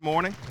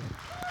Morning.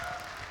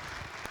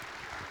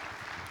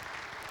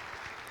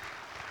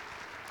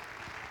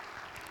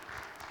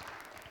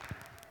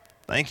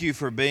 Thank you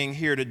for being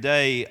here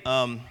today.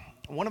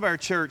 One of our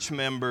church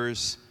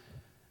members,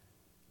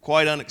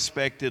 quite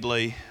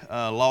unexpectedly,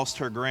 lost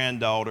her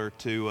granddaughter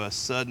to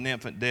sudden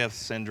infant death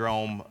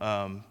syndrome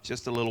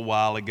just a little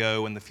while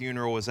ago, and the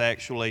funeral was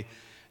actually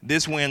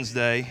this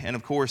Wednesday. And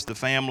of course, the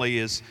family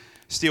is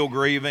still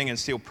grieving and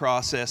still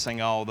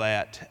processing all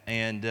that.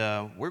 And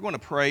we're going to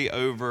pray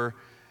over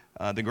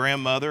the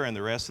grandmother and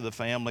the rest of the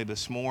family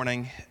this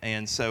morning.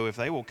 And so if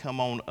they will come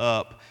on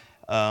up,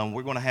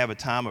 we're going to have a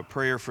time of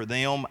prayer for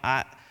them.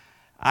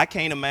 I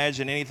can't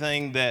imagine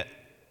anything that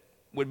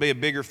would be a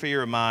bigger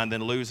fear of mine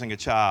than losing a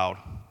child,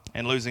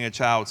 and losing a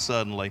child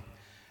suddenly.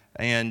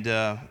 And,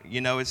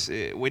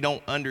 we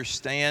don't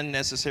understand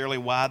necessarily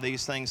why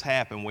these things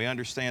happen. We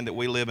understand that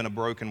we live in a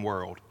broken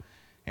world.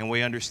 And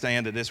we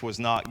understand that this was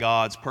not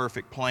God's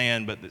perfect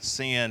plan, but that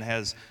sin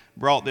has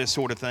brought this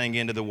sort of thing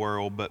into the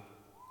world. But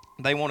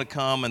they want to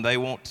come and they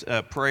want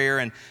prayer.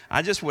 And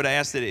I just would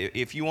ask that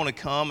if you want to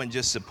come and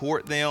just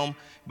support them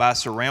by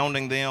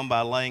surrounding them,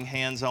 by laying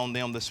hands on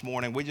them this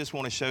morning, we just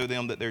want to show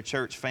them that their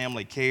church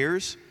family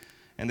cares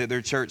and that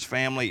their church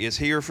family is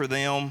here for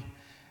them,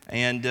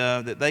 and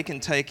that they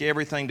can take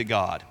everything to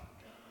God.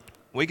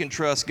 We can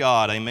trust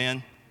God,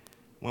 amen?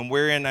 When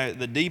we're in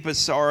the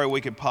deepest sorrow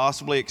we could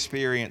possibly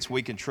experience,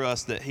 we can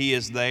trust that He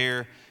is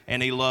there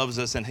and He loves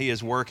us and He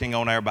is working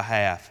on our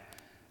behalf.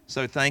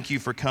 So thank you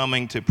for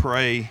coming to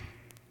pray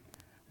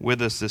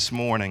with us this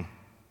morning.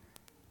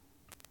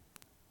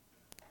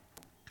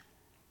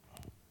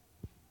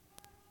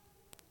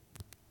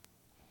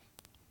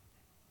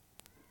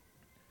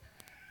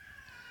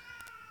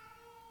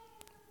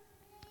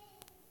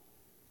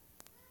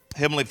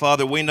 Heavenly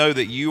Father, we know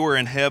that You are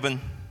in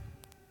heaven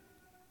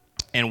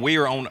and we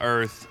are on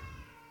earth.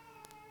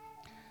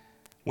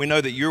 We know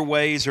that Your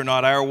ways are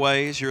not our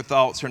ways, Your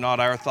thoughts are not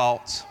our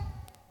thoughts.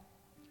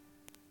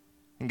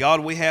 And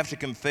God, we have to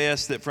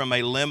confess that from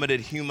a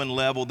limited human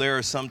level, there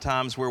are some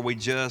times where we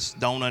just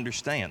don't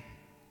understand.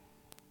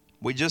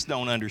 We just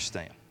don't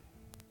understand.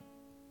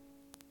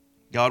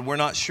 God, we're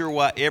not sure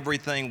why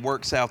everything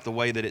works out the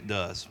way that it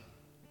does.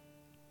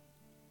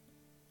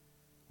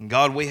 And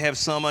God, we have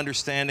some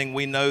understanding.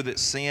 We know that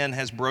sin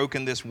has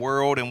broken this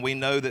world, and we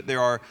know that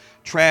there are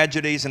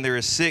tragedies and there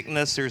is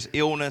sickness, there's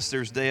illness,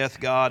 there's death,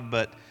 God.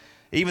 But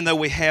even though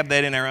we have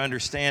that in our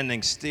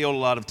understanding, still a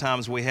lot of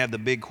times we have the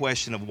big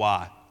question of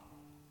why.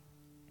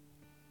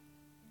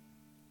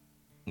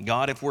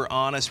 God, if we're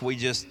honest, we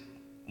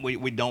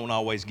don't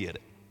always get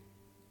it.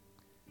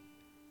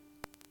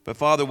 But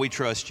Father, we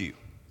trust You.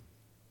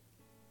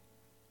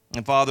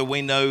 And Father,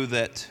 we know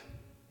that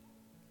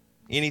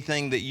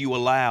anything that You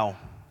allow,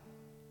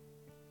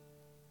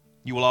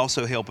 You will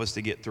also help us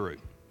to get through.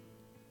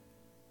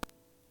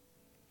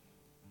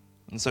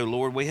 And so,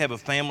 Lord, we have a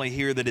family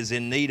here that is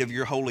in need of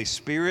Your Holy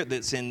Spirit,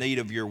 that's in need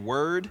of Your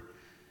Word,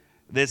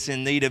 that's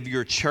in need of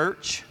Your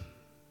church,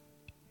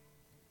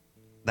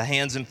 the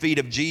hands and feet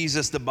of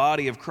Jesus, the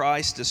body of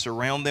Christ, to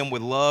surround them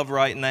with love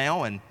right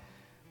now. And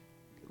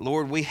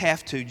Lord, we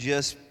have to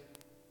just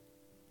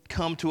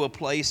come to a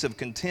place of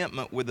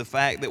contentment with the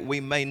fact that we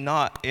may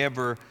not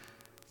ever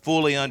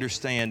fully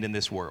understand in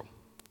this world.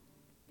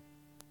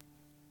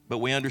 But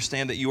we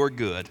understand that You are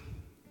good.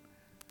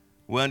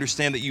 We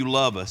understand that You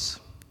love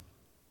us.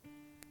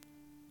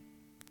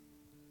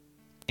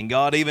 And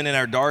God, even in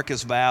our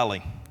darkest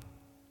valley,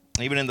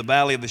 even in the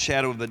valley of the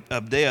shadow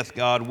of death,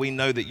 God, we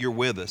know that You're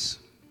with us.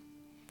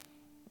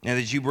 And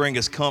that You bring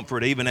us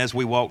comfort even as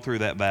we walk through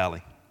that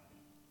valley.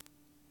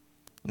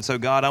 And so,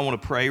 God, I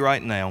want to pray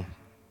right now.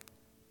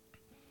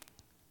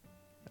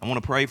 I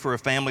want to pray for a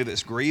family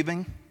that's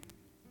grieving.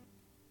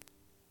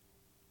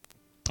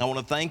 I want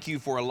to thank You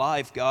for a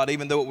life, God,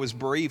 even though it was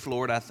brief,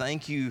 Lord. I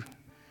thank You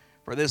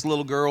for this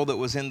little girl that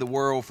was in the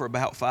world for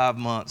about 5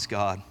 months,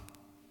 God.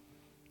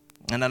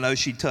 And I know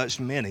she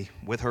touched many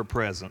with her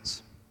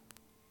presence.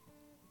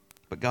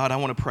 But God, I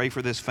want to pray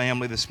for this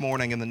family this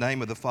morning in the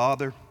name of the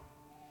Father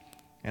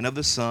and of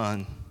the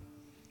Son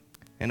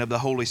and of the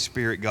Holy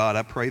Spirit, God.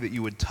 I pray that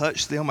You would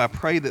touch them. I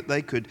pray that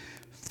they could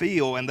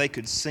feel and they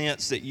could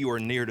sense that You are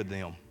near to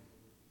them.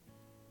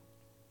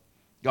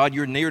 God,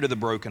 You're near to the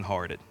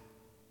brokenhearted.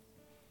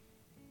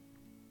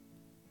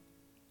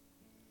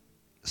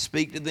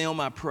 Speak to them,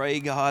 I pray,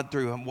 God,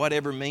 through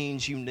whatever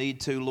means You need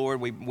to, Lord.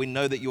 We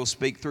know that You'll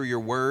speak through Your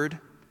Word.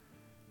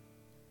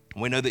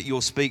 We know that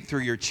You'll speak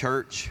through Your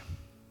church.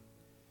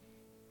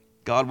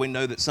 God, we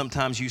know that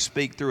sometimes You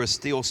speak through a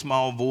still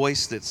small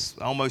voice that's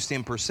almost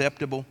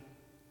imperceptible.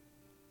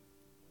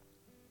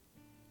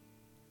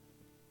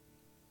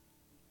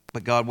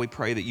 But God, we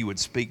pray that You would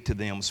speak to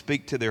them,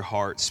 speak to their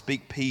hearts,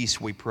 speak peace,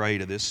 we pray,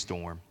 to this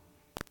storm.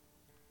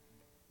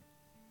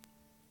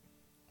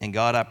 And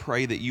God, I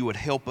pray that You would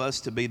help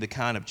us to be the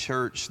kind of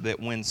church that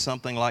when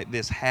something like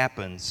this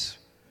happens,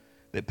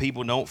 that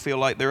people don't feel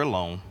like they're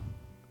alone.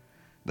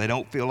 They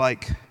don't feel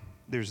like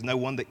there's no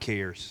one that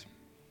cares.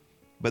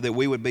 But that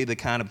we would be the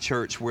kind of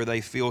church where they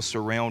feel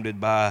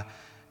surrounded by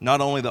not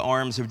only the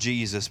arms of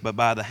Jesus, but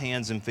by the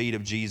hands and feet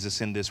of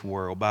Jesus in this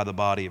world, by the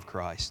body of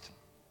Christ.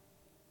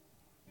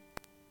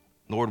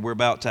 Lord, we're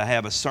about to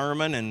have a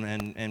sermon,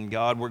 and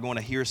God, we're going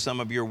to hear some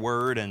of your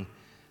word, and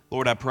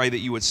Lord, I pray that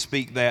you would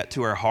speak that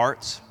to our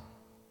hearts.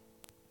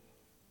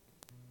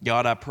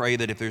 God, I pray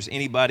that if there's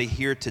anybody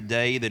here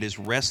today that is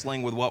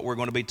wrestling with what we're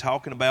going to be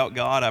talking about,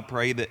 God, I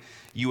pray that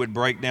you would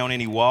break down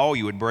any wall,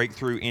 you would break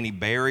through any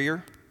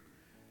barrier,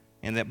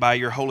 and that by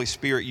your Holy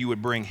Spirit you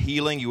would bring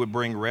healing, you would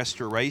bring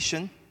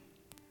restoration.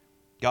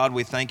 God,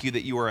 we thank you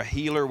that you are a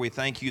healer. We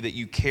thank you that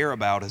you care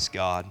about us,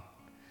 God.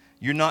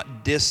 You're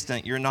not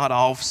distant. You're not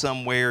off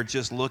somewhere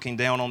just looking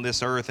down on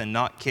this earth and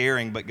not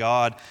caring, but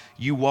God,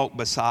 you walk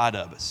beside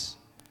of us.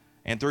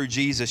 And through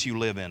Jesus, you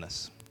live in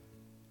us.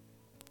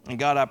 And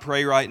God, I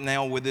pray right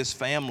now with this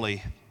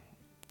family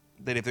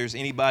that if there's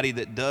anybody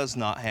that does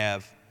not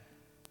have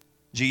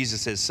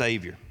Jesus as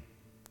Savior,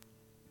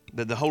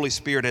 that the Holy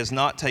Spirit has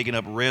not taken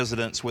up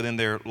residence within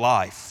their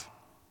life,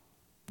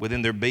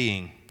 within their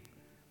being,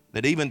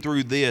 that even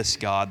through this,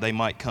 God, they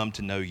might come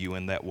to know you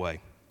in that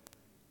way.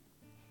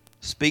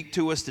 Speak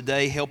to us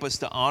today. Help us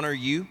to honor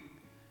you.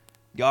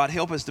 God,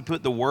 help us to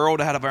put the world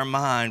out of our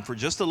mind for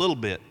just a little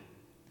bit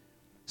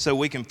so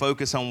we can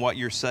focus on what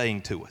you're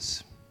saying to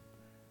us.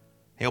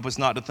 Help us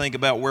not to think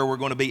about where we're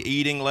going to be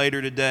eating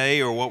later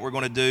today or what we're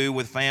going to do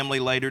with family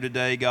later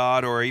today,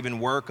 God, or even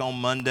work on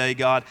Monday,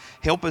 God.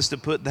 Help us to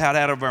put that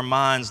out of our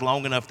minds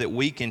long enough that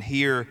we can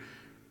hear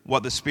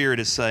what the Spirit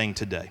is saying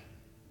today.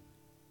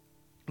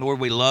 Lord,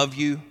 we love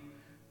you.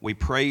 We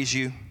praise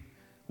you.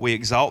 We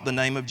exalt the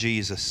name of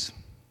Jesus.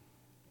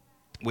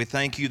 We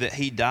thank you that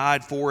he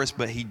died for us,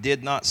 but he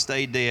did not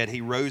stay dead. He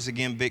rose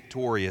again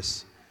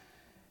victorious.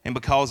 And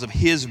because of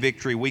his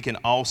victory, we can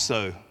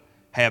also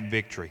have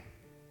victory.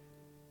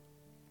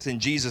 It's in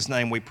Jesus'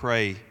 name we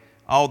pray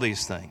all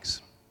these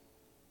things.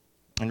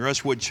 And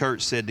Rushwood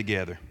Church said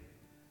together,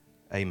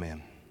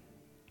 amen.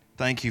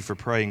 Thank you for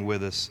praying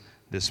with us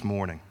this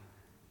morning.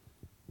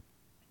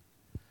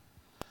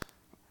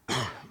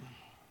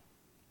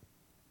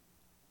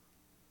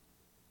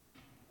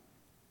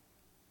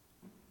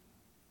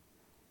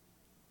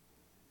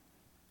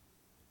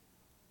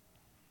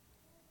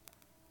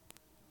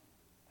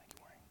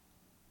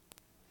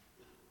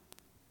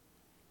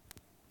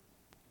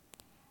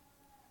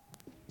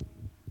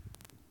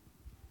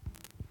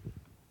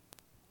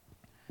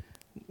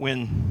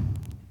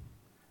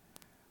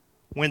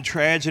 When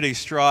tragedy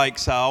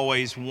strikes, I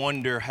always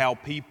wonder how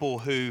people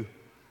who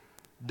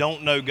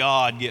don't know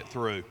God get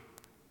through.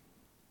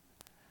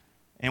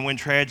 And when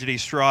tragedy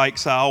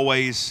strikes, I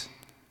always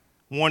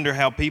wonder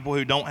how people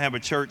who don't have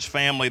a church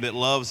family that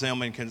loves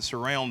them and can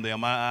surround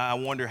them, I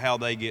wonder how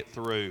they get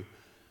through.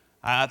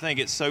 I think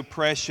it's so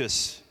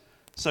precious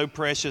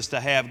to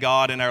have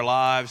God in our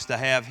lives, to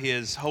have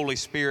His Holy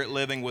Spirit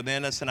living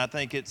within us, and I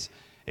think it's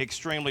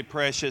extremely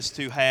precious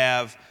to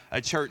have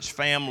a church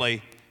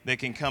family that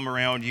can come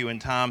around you in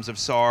times of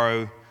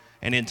sorrow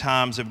and in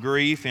times of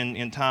grief and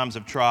in times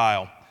of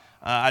trial.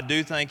 I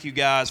do thank you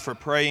guys for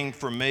praying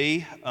for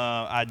me.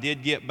 I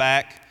did get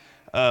back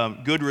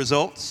good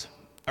results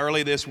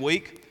early this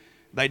week.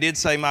 They did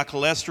say my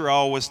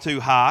cholesterol was too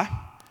high,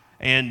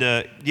 and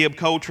Gib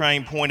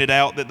Coltrane pointed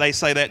out that they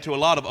say that to a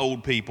lot of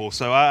old people,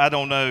 so I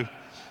don't know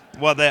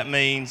what that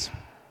means.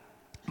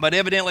 But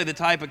evidently the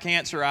type of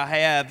cancer I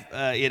have,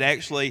 it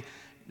actually,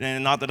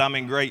 and not that I'm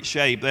in great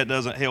shape, that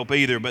doesn't help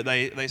either, but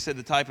they said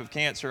the type of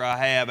cancer I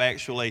have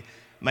actually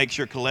makes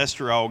your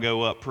cholesterol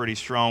go up pretty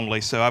strongly.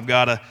 So I've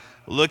got to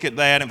look at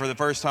that, and for the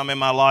first time in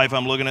my life,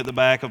 I'm looking at the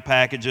back of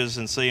packages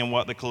and seeing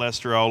what the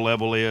cholesterol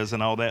level is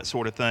and all that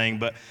sort of thing.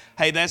 But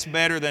hey, that's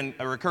better than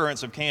a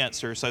recurrence of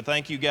cancer. So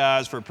thank you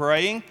guys for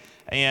praying,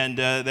 and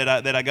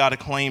that I got a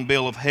clean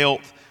bill of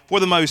health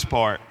for the most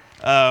part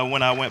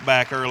when I went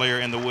back earlier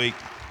in the week.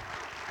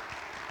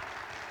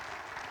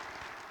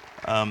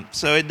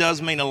 So it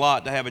does mean a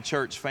lot to have a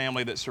church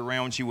family that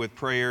surrounds you with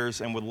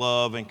prayers and with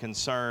love and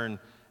concern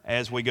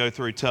as we go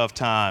through tough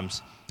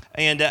times.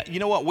 And you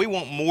know what? We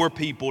want more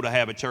people to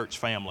have a church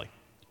family.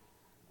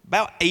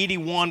 About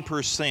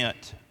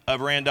 81%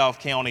 of Randolph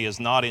County is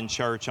not in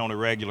church on a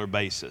regular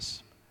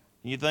basis.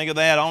 You think of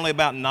that, only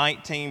about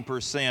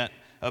 19%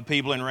 of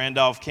people in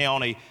Randolph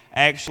County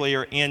actually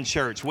are in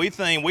church. We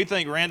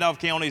think Randolph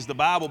County is the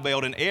Bible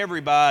Belt and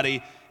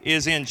everybody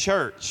is in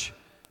church.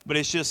 But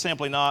it's just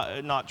simply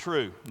not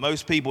true.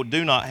 Most people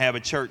do not have a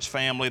church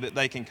family that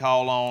they can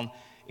call on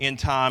in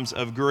times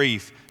of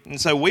grief. And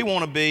so we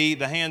want to be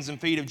the hands and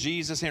feet of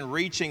Jesus in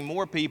reaching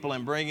more people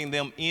and bringing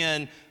them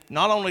in,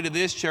 not only to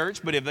this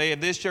church, but if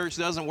this church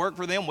doesn't work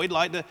for them, we'd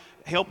like to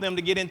help them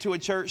to get into a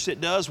church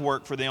that does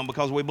work for them,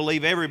 because we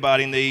believe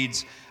everybody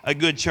needs a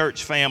good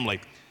church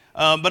family.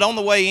 But on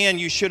the way in,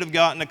 you should have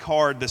gotten a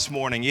card this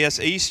morning. Yes,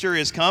 Easter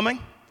is coming.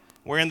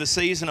 We're in the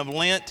season of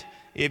Lent.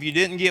 If you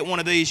didn't get one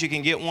of these, you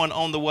can get one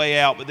on the way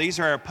out. But these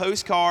are our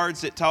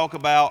postcards that talk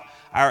about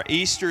our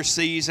Easter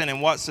season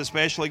and what's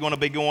especially going to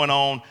be going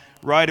on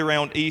right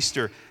around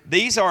Easter.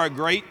 These are a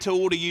great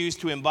tool to use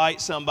to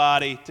invite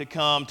somebody to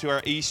come to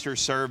our Easter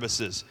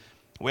services.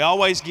 We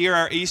always gear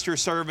our Easter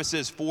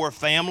services for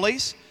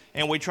families,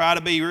 and we try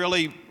to be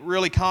really,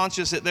 really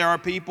conscious that there are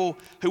people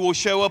who will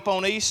show up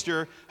on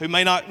Easter we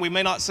may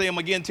not see them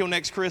again until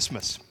next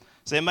Christmas.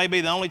 So it may be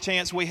the only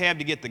chance we have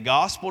to get the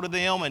gospel to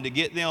them and to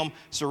get them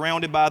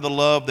surrounded by the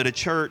love that a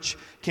church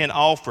can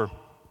offer.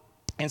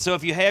 And so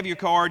if you have your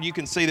card, you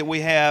can see that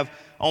we have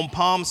on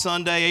Palm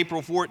Sunday,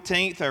 April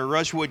 14th, our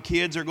Rushwood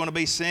kids are going to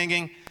be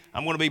singing.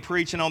 I'm going to be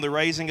preaching on the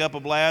raising up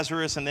of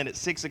Lazarus, and then at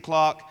 6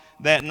 o'clock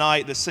that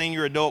night, the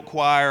senior adult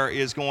choir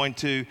is going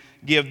to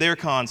give their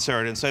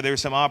concert, and so there's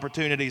some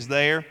opportunities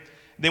there.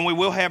 Then we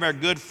will have our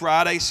Good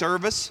Friday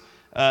service.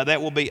 That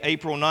will be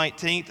April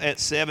 19th at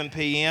 7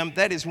 p.m.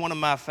 That is one of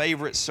my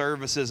favorite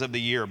services of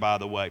the year, by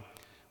the way.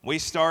 We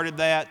started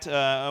that,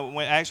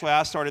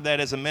 I started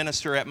that as a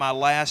minister at my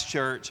last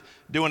church,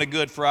 doing a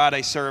Good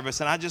Friday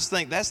service, and I just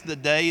think that's the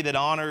day that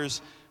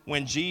honors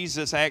when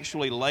Jesus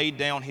actually laid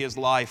down his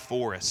life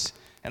for us.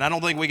 And I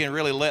don't think we can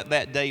really let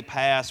that day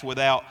pass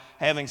without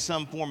having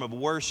some form of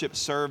worship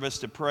service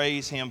to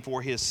praise him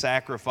for his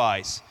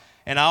sacrifice.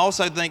 And I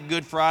also think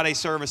Good Friday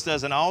service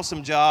does an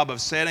awesome job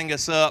of setting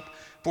us up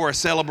for a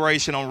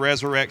celebration on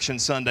Resurrection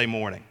Sunday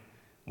morning.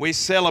 We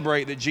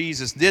celebrate that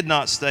Jesus did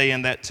not stay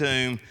in that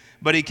tomb,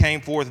 but he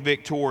came forth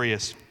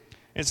victorious.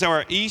 And so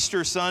our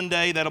Easter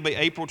Sunday, that'll be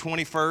April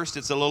 21st.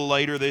 It's a little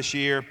later this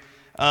year.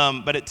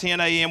 But at 10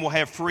 a.m. we'll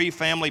have free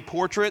family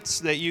portraits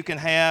that you can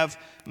have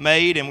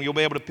made, and you'll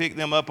be able to pick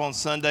them up on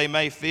Sunday,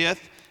 May 5th.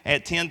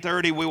 At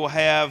 10:30 we will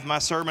have, my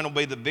sermon will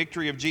be the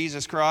victory of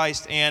Jesus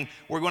Christ, and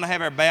we're going to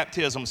have our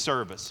baptism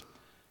service.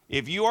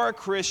 If you are a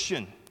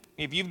Christian,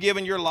 if you've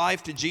given your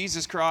life to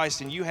Jesus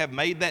Christ and you have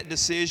made that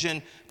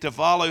decision to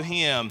follow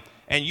him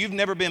and you've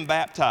never been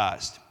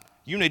baptized,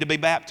 you need to be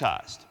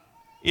baptized.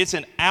 It's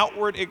an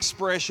outward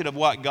expression of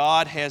what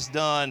God has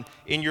done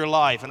in your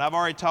life. And I've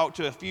already talked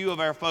to a few of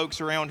our folks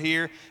around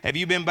here. Have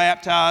you been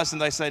baptized? And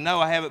they say,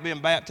 no, I haven't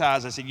been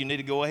baptized. I said, you need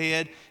to go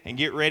ahead and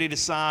get ready to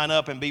sign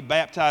up and be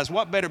baptized.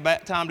 What better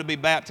time to be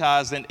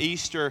baptized than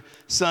Easter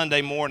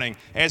Sunday morning?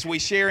 As we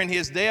share in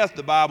his death,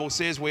 the Bible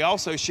says we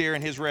also share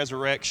in his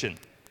resurrection.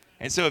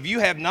 And so if you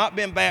have not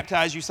been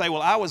baptized, you say,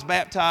 well, I was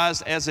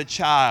baptized as a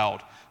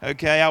child.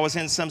 Okay, I was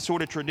in some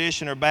sort of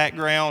tradition or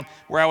background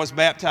where I was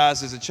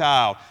baptized as a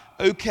child.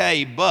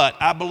 Okay, but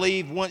I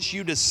believe once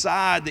you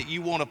decide that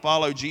you want to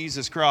follow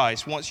Jesus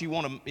Christ, once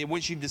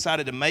you've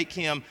decided to make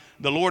him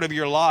the Lord of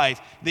your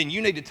life, then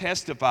you need to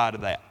testify to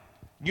that.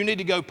 You need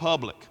to go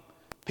public.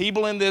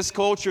 People in this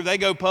culture, they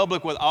go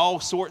public with all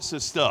sorts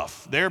of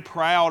stuff. They're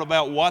proud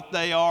about what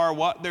they are,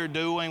 what they're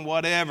doing,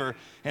 whatever,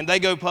 and they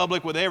go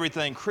public with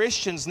everything.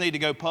 Christians need to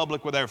go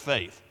public with their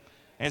faith.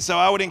 And so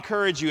I would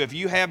encourage you, if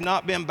you have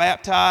not been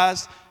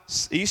baptized,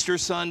 Easter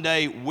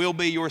Sunday will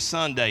be your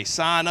Sunday.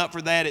 Sign up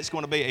for that. It's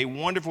going to be a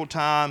wonderful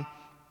time.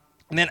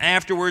 And then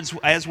afterwards,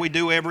 as we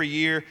do every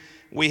year,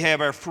 we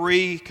have our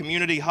free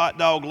community hot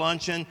dog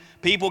luncheon.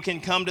 People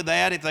can come to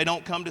that if they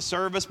don't come to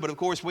service, but of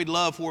course we'd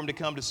love for them to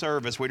come to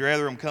service. We'd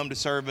rather them come to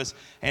service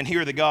and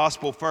hear the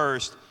gospel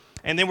first.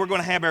 And then we're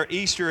going to have our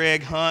Easter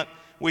egg hunt,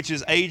 which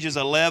is ages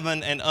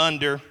 11 and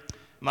under.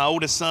 My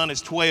oldest son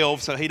is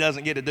 12, so he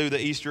doesn't get to do the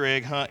Easter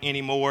egg hunt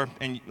anymore,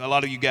 and a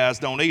lot of you guys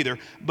don't either.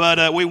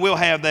 But we will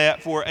have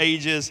that for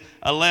ages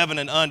 11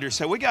 and under.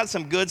 So we got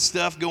some good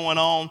stuff going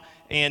on,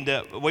 and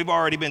we've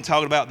already been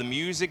talking about the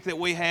music that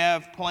we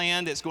have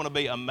planned. It's going to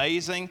be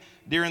amazing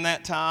during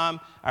that time.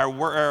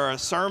 Our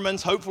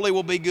sermons hopefully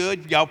will be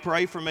good. Y'all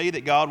pray for me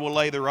that God will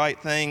lay the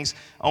right things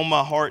on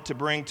my heart to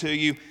bring to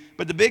you.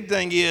 But the big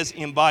thing is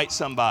invite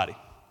somebody.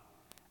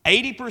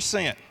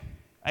 80%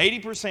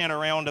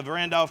 around of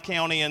Randolph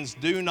Countyans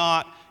do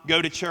not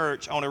go to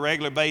church on a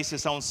regular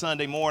basis on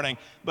Sunday morning.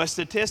 But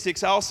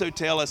statistics also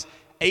tell us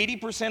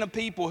 80% of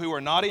people who are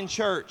not in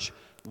church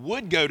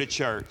would go to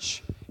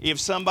church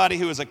if somebody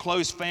who is a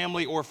close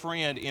family or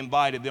friend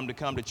invited them to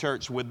come to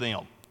church with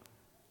them.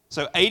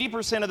 So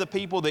 80% of the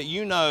people that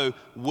you know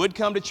would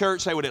come to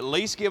church. They would at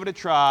least give it a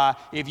try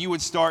if you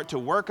would start to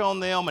work on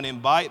them and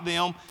invite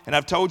them. And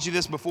I've told you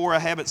this before, I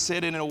haven't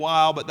said it in a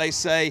while, but they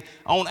say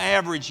on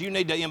average you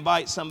need to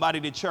invite somebody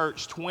to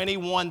church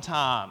 21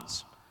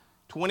 times.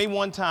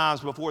 21 times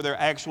before they're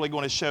actually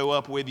going to show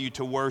up with you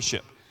to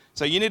worship.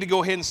 So you need to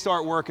go ahead and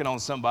start working on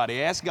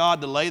somebody. Ask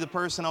God to lay the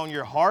person on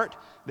your heart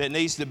that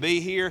needs to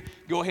be here.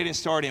 Go ahead and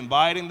start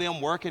inviting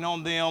them, working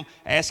on them,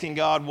 asking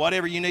God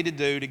whatever you need to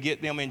do to get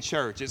them in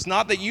church. It's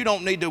not that you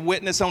don't need to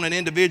witness on an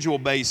individual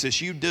basis.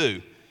 You do.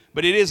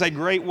 But it is a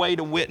great way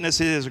to witness.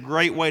 It is a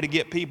great way to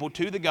get people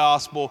to the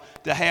gospel,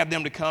 to have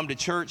them to come to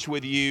church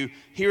with you,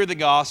 hear the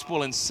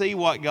gospel, and see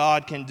what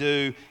God can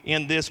do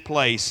in this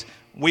place.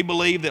 We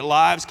believe that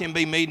lives can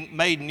be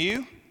made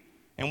new.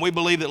 And we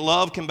believe that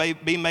love can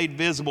be made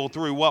visible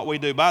through what we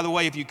do. By the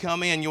way, if you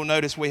come in, you'll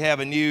notice we have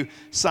a new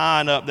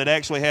sign up that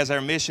actually has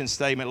our mission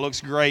statement. It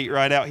looks great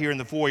right out here in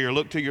the foyer.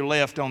 Look to your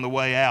left on the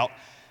way out.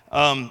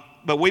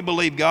 But we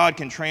believe God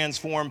can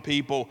transform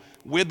people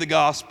with the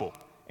gospel.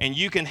 And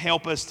you can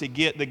help us to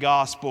get the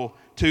gospel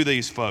to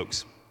these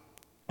folks.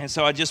 And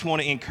so I just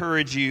want to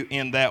encourage you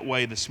in that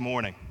way this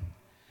morning.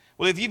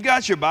 Well, if you've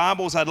got your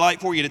Bibles, I'd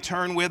like for you to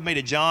turn with me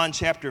to John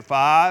chapter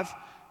 5,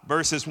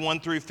 verses 1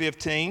 through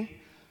 15.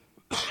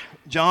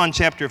 John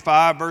chapter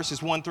 5,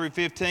 verses 1 through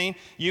 15.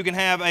 You can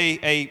have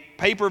a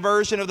paper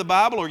version of the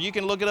Bible, or you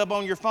can look it up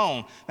on your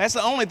phone. That's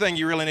the only thing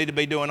you really need to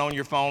be doing on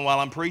your phone while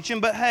I'm preaching.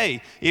 But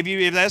hey,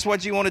 if that's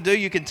what you want to do,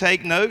 you can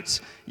take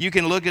notes. You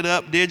can look it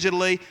up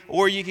digitally,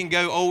 or you can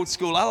go old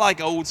school. I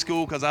like old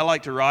school because I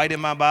like to write in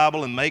my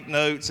Bible and make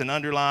notes and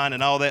underline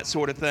and all that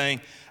sort of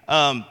thing.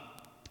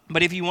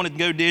 But if you want to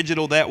go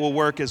digital, that will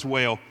work as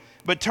well.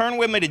 But turn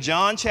with me to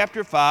John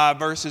chapter 5,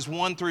 verses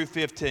 1 through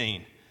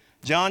 15.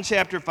 John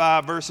chapter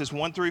 5, verses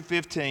 1 through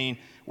 15.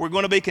 We're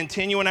going to be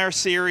continuing our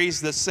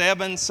series, The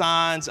 7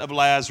 Signs of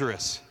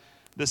Lazarus.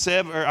 The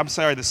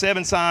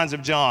 7 Signs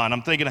of John.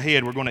 I'm thinking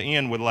ahead. We're going to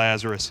end with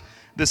Lazarus.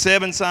 The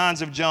 7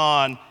 Signs of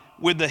John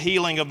with the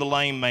healing of the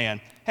lame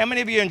man. How many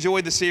of you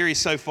enjoyed the series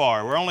so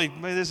far?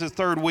 This is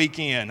third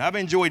weekend. I've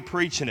enjoyed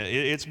preaching it.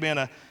 It's been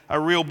a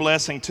real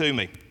blessing to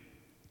me.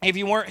 If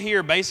you weren't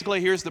here,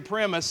 basically here's the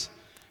premise.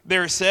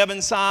 There are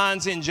 7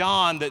 signs in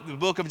John that the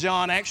book of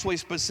John actually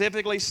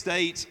specifically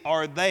states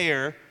are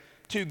there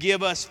to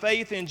give us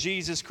faith in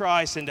Jesus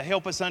Christ and to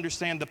help us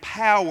understand the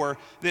power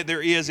that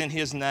there is in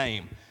His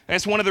name.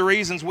 That's one of the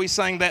reasons we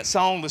sang that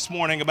song this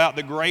morning about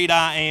the great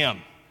I am.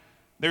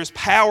 There's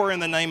power in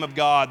the name of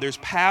God. There's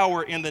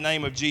power in the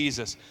name of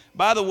Jesus.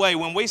 By the way,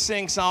 when we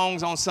sing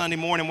songs on Sunday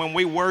morning, when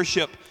we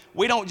worship,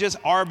 we don't just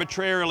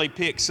arbitrarily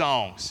pick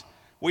songs.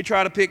 We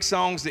try to pick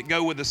songs that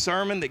go with the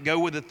sermon, that go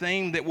with the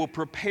theme, that will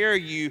prepare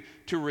you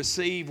to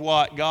receive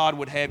what God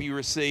would have you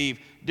receive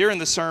during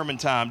the sermon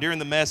time, during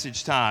the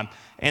message time.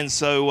 And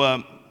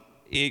so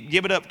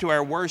give it up to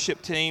our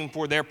worship team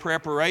for their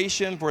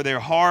preparation, for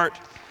their heart.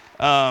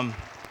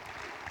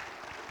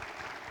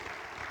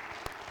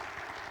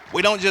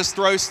 We don't just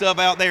throw stuff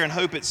out there and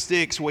hope it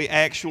sticks. We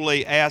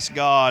actually ask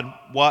God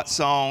what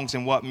songs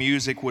and what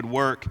music would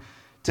work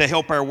to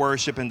help our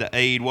worship and to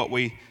aid what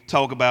we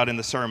talk about in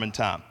the sermon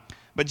time.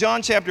 But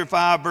John chapter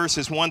 5,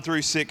 verses 1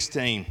 through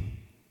 16.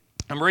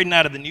 I'm reading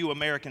out of the New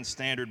American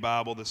Standard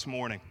Bible this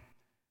morning.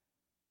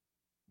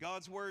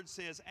 God's word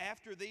says,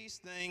 "After these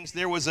things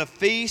there was a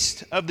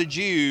feast of the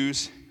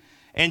Jews,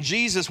 and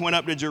Jesus went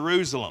up to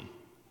Jerusalem."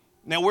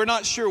 Now we're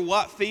not sure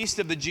what feast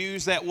of the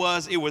Jews that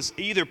was. It was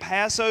either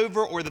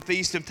Passover or the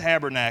Feast of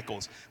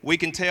Tabernacles. We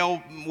can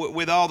tell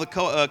with all the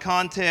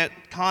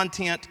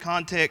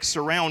context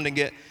surrounding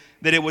it,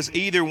 that it was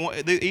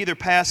either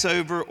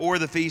Passover or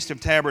the Feast of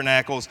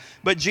Tabernacles.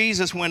 But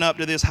Jesus went up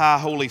to this high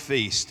holy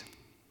feast.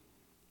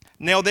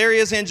 Now there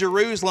is in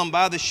Jerusalem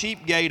by the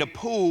sheep gate a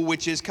pool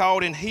which is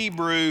called in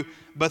Hebrew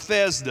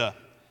Bethesda,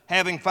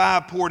 having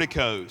 5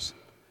 porticos.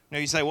 Now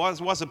you say,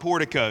 what's a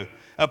portico?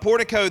 A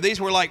portico,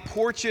 these were like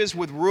porches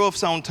with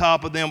roofs on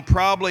top of them,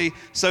 probably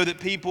so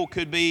that people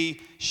could be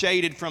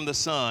shaded from the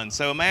sun.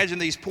 So imagine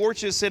these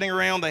porches sitting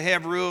around, they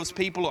have roofs,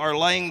 people are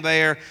laying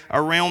there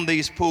around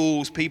these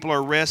pools, people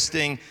are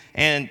resting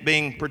and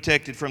being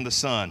protected from the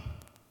sun.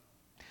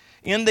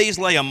 In these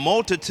lay a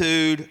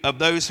multitude of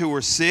those who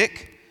were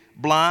sick,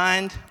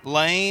 blind,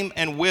 lame,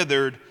 and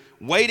withered,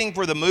 waiting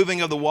for the moving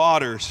of the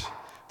waters.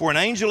 For an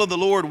angel of the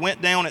Lord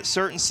went down at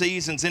certain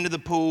seasons into the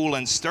pool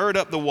and stirred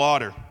up the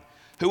water.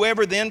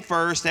 Whoever then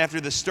first, after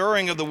the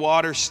stirring of the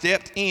water,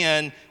 stepped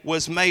in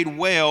was made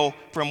well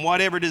from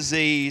whatever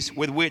disease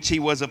with which he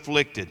was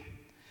afflicted.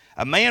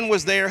 A man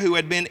was there who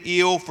had been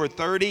ill for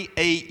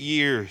 38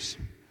 years.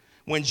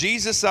 When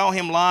Jesus saw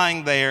him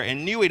lying there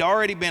and knew he'd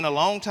already been a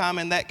long time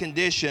in that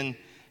condition,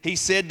 he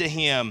said to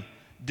him,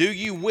 "Do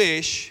you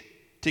wish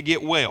to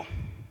get well?"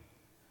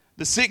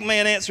 The sick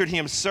man answered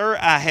him, "Sir,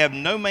 I have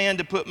no man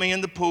to put me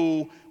in the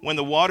pool when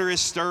the water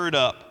is stirred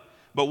up.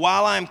 But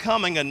while I am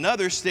coming,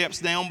 another steps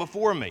down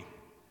before me."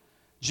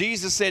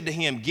 Jesus said to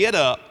him, "Get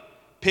up,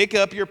 pick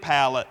up your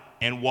pallet,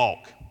 and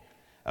walk."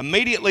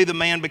 Immediately the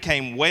man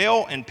became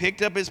well and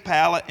picked up his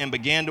pallet and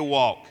began to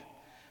walk.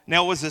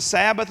 Now it was the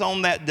Sabbath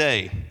on that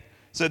day.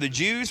 So the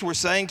Jews were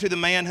saying to the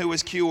man who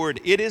was cured,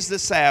 "It is the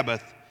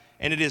Sabbath,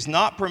 and it is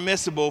not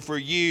permissible for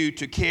you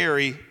to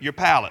carry your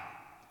pallet."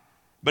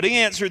 But he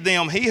answered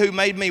them, "He who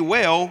made me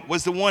well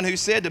was the one who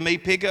said to me,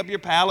 'Pick up your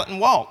pallet and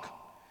walk.'"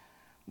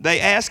 They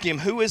asked him,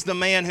 "Who is the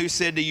man who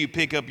said to you,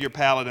 'Pick up your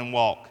pallet and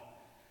walk'?"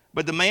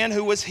 But the man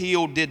who was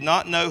healed did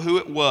not know who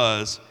it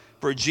was,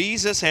 for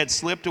Jesus had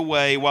slipped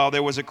away while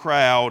there was a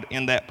crowd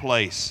in that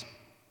place.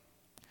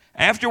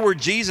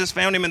 Afterward, Jesus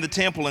found him in the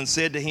temple and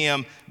said to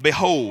him,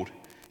 "Behold,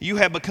 you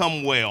have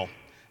become well.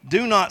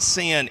 Do not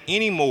sin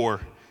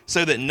anymore,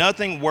 so that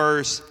nothing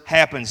worse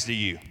happens to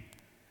you."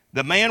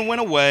 The man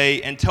went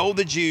away and told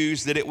the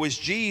Jews that it was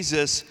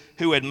Jesus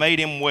who had made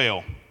him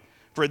well.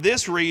 For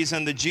this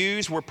reason, the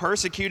Jews were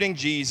persecuting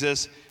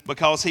Jesus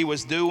because he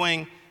was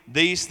doing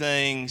these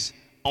things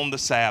on the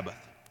Sabbath.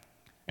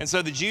 And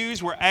so the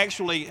Jews were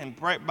actually, and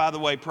by the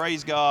way,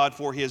 praise God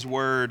for His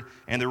word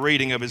and the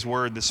reading of His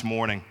word this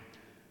morning.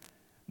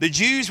 The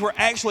Jews were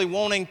actually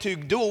wanting to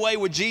do away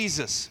with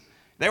Jesus.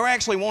 They were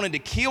actually wanting to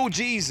kill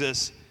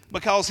Jesus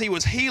because He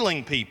was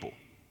healing people.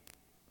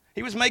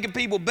 He was making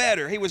people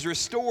better. He was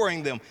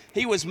restoring them.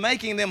 He was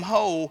making them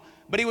whole,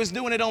 but he was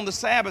doing it on the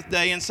Sabbath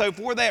day. And so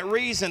for that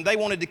reason, they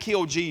wanted to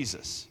kill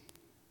Jesus.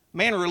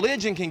 Man,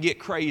 religion can get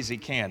crazy,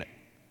 can't it?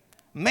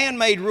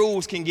 Man-made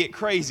rules can get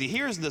crazy.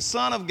 Here's the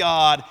Son of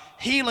God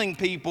healing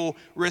people,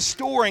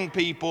 restoring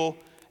people,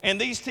 and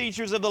these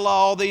teachers of the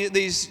law,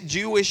 these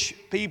Jewish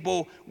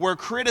people, were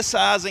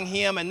criticizing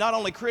him, and not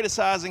only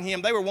criticizing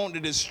him, they were wanting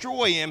to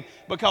destroy him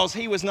because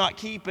he was not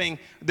keeping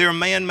their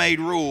man-made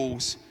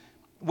rules.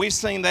 We've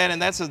seen that,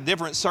 and that's a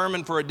different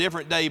sermon for a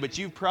different day, but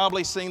you've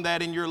probably seen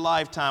that in your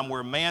lifetime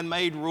where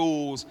man-made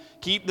rules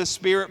keep the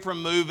Spirit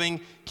from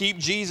moving, keep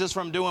Jesus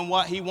from doing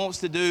what he wants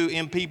to do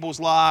in people's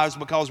lives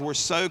because we're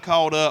so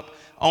caught up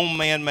on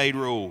man-made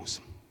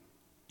rules.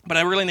 But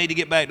I really need to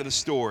get back to the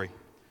story.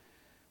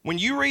 When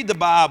you read the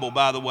Bible,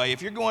 by the way,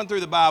 if you're going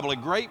through the Bible, a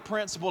great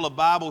principle of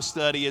Bible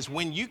study is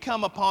when you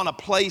come upon a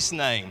place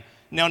name.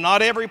 Now,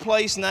 not every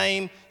place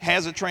name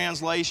has a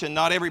translation.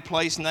 Not every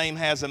place name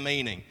has a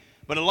meaning.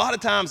 But a lot of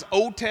times,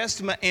 Old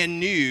Testament and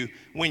New,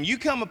 when you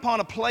come upon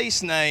a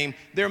place name,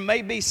 there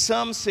may be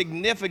some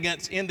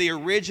significance in the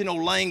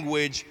original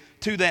language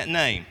to that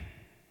name.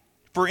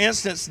 For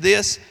instance,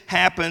 this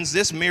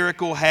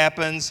miracle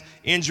happens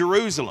in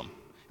Jerusalem.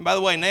 And by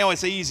the way, now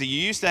it's easy.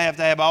 You used to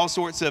have all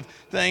sorts of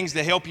things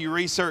to help you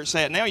research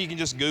that. Now you can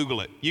just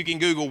Google it. You can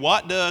Google,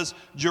 what does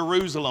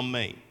Jerusalem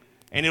mean?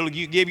 And it'll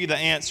give you the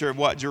answer of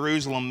what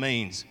Jerusalem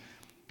means.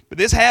 But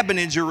this happened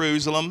in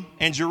Jerusalem,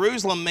 and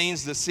Jerusalem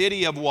means the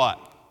city of what?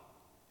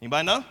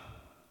 Anybody know?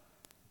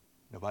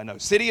 Nobody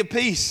knows. City of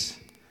peace.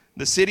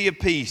 The city of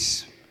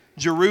peace.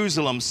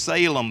 Jerusalem,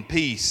 Salem,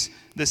 peace.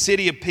 The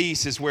city of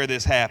peace is where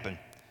this happened.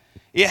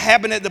 It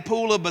happened at the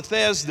pool of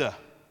Bethesda.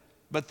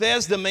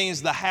 Bethesda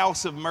means the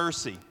house of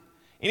mercy.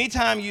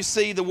 Anytime you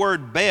see the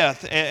word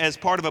Beth as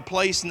part of a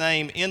place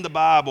name in the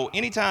Bible,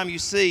 anytime you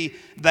see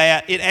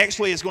that, it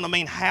actually is going to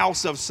mean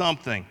house of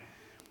something.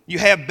 You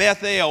have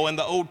Bethel in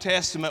the Old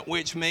Testament,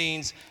 which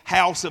means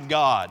house of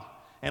God.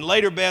 And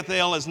later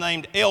Bethel is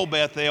named El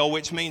Bethel,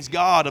 which means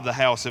God of the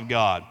house of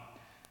God.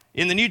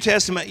 In the New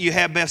Testament, you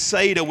have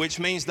Bethsaida, which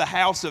means the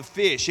house of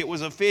fish. It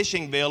was a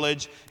fishing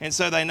village, and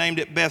so they named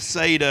it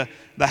Bethsaida,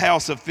 the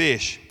house of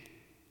fish.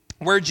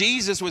 Where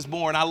Jesus was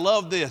born, I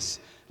love this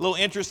little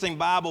interesting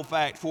Bible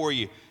fact for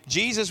you.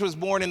 Jesus was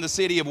born in the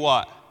city of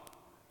what?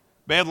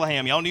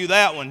 Bethlehem. Y'all knew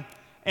that one.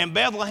 And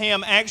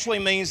Bethlehem actually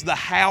means the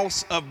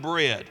house of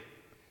bread.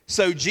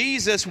 So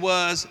Jesus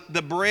was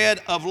the bread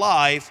of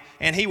life,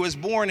 and he was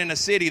born in a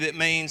city that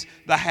means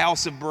the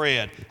house of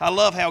bread. I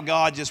love how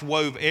God just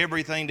wove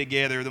everything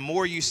together. The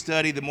more you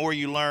study, the more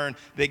you learn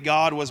that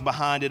God was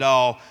behind it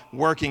all,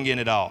 working in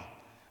it all.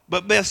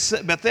 But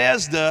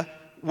Bethesda,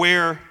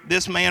 where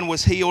this man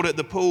was healed at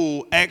the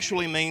pool,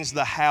 actually means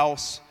the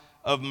house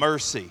of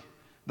mercy.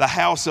 The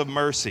house of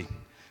mercy.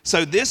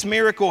 So this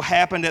miracle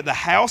happened at the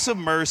house of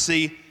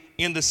mercy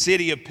in the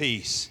city of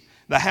peace.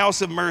 The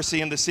house of mercy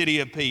in the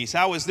city of peace.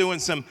 I was doing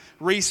some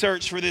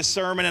research for this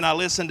sermon, and I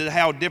listened to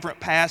how different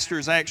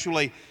pastors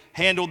actually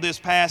handled this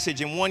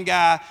passage. And one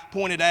guy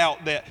pointed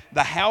out that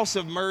the house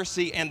of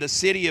mercy and the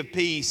city of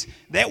peace,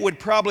 that would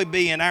probably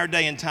be in our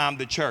day and time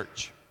the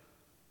church.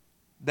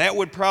 That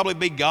would probably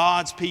be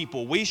God's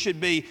people. We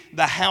should be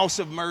the house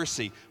of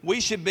mercy.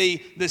 We should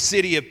be the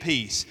city of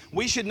peace.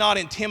 We should not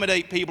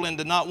intimidate people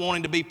into not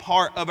wanting to be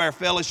part of our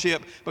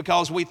fellowship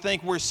because we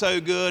think we're so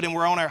good and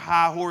we're on our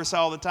high horse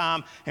all the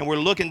time and we're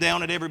looking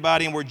down at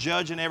everybody and we're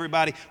judging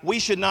everybody. We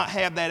should not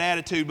have that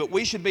attitude, but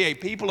we should be a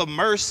people of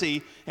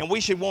mercy, and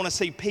we should want to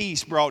see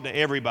peace brought to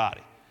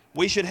everybody.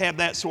 We should have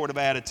that sort of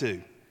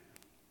attitude.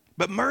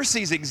 But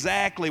mercy is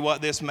exactly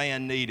what this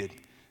man needed.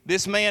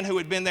 This man who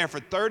had been there for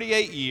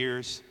 38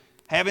 years,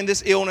 having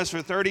this illness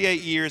for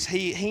 38 years,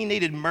 he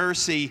needed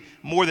mercy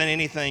more than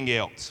anything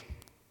else.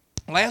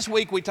 Last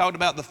week we talked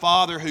about the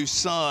father whose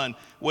son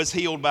was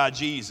healed by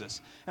Jesus.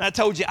 And I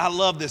told you, I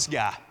love this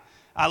guy.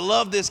 I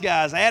love this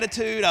guy's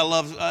attitude. I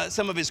love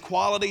some of his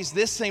qualities.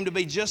 This seemed to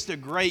be just a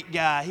great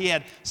guy. He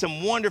had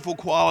some wonderful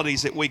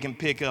qualities that we can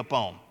pick up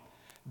on.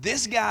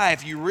 This guy,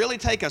 if you really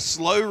take a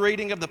slow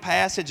reading of the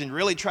passage and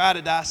really try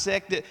to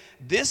dissect it,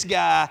 this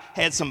guy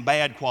had some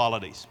bad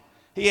qualities.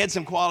 He had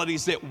some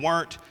qualities that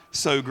weren't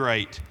so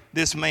great.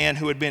 This man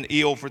who had been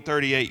ill for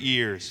 38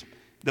 years.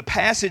 The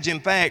passage, in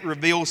fact,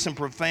 reveals some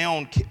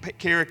profound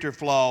character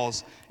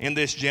flaws in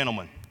this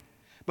gentleman.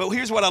 But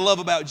here's what I love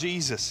about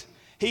Jesus.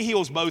 He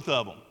heals both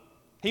of them.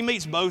 He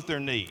meets both their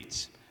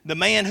needs. The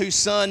man whose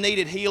son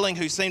needed healing,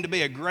 who seemed to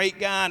be a great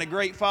guy and a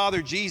great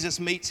father, Jesus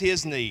meets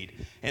his need.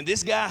 And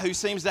this guy who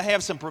seems to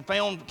have some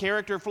profound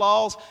character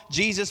flaws,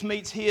 Jesus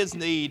meets his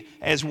need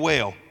as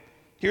well.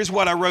 Here's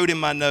what I wrote in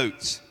my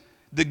notes.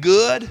 The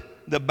good,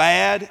 the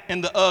bad,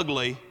 and the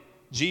ugly,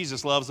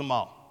 Jesus loves them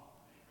all.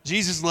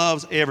 Jesus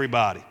loves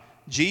everybody.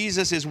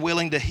 Jesus is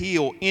willing to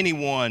heal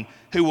anyone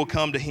who will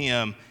come to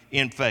him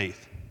in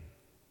faith.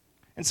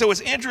 And so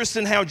it's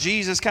interesting how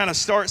Jesus kind of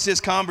starts this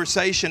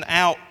conversation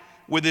out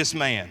with this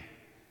man.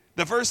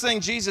 The first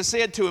thing Jesus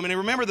said to him, and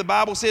remember the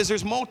Bible says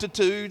there's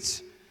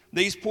multitudes,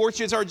 These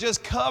porches are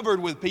just covered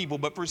with people,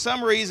 but for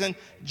some reason,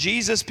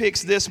 Jesus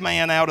picks this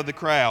man out of the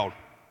crowd.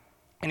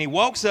 And he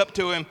walks up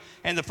to him,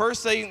 and the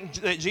first thing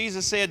that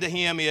Jesus said to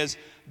him is,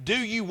 "Do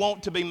you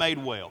want to be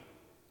made well?"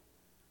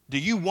 Do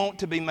you want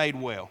to be made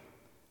well?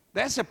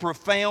 That's a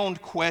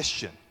profound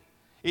question.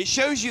 It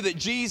shows you that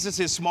Jesus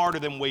is smarter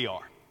than we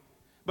are.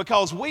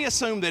 Because we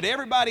assume that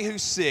everybody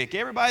who's sick,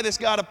 everybody that's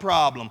got a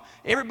problem,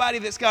 everybody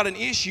that's got an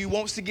issue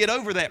wants to get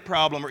over that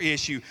problem or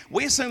issue.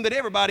 We assume that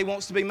everybody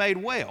wants to be made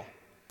well.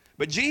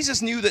 But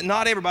Jesus knew that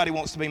not everybody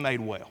wants to be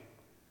made well.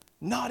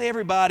 Not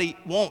everybody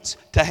wants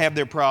to have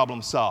their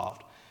problem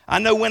solved. I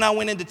know when I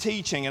went into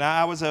teaching, and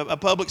I was a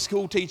public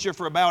school teacher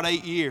for about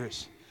 8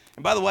 years.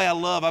 And by the way,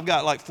 I've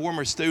got like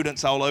former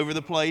students all over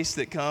the place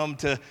that come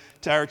to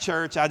our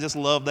church. I just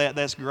love that.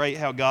 That's great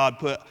how God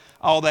put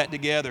all that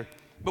together.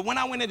 But when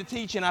I went into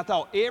teaching, I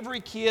thought every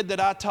kid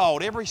that I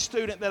taught, every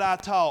student that I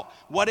taught,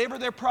 whatever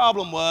their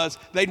problem was,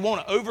 they'd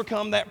want to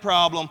overcome that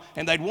problem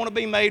and they'd want to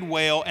be made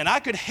well, and I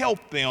could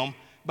help them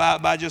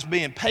by just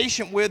being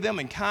patient with them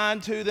and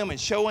kind to them and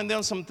showing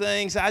them some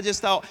things. I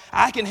just thought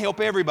I can help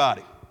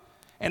everybody.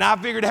 And I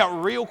figured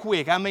out real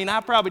quick,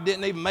 I probably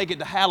didn't even make it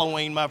to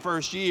Halloween my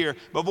first year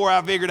before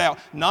I figured out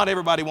not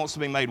everybody wants to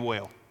be made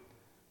well.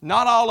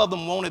 Not all of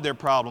them wanted their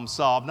problem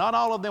solved. Not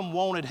all of them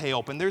wanted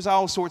help. And there's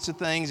all sorts of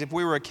things. If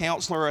we were a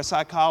counselor or a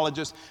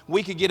psychologist,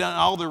 we could get on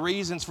all the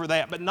reasons for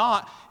that. But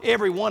not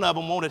every one of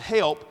them wanted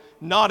help.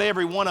 Not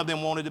every one of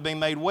them wanted to be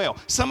made well.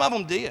 Some of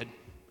them did.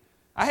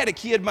 I had a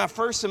kid my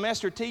first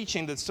semester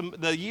teaching,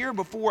 the year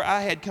before I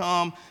had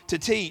come to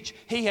teach,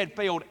 he had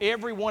failed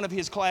every one of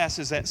his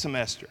classes that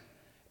semester.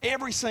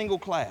 Every single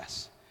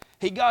class.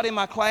 He got in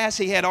my class,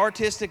 he had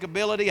artistic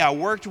ability, I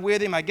worked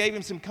with him, I gave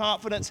him some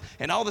confidence,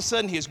 and all of a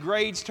sudden his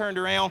grades turned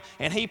around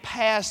and he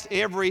passed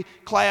every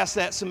class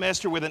that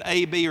semester with an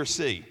A, B, or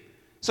C.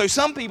 So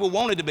some people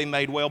wanted to be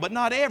made well, but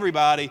not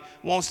everybody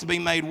wants to be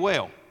made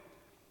well.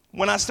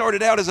 When I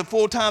started out as a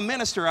full-time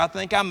minister, I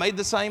think I made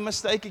the same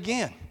mistake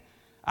again.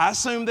 I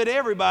assumed that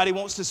everybody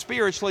wants to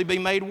spiritually be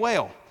made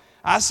well.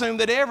 I assume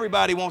that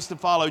everybody wants to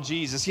follow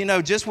Jesus.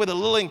 Just with a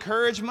little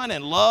encouragement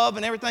and love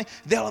and everything,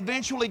 they'll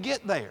eventually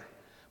get there.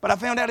 But I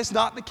found out it's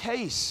not the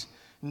case.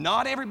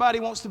 Not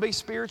everybody wants to be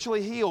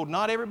spiritually healed.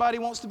 Not everybody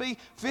wants to be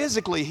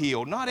physically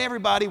healed. Not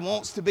everybody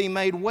wants to be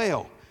made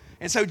well.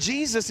 And so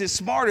Jesus is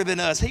smarter than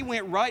us. He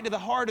went right to the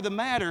heart of the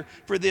matter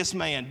for this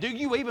man. Do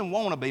you even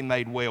want to be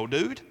made well,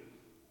 dude?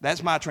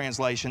 That's my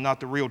translation,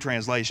 not the real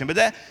translation.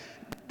 But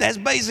that's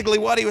basically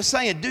what he was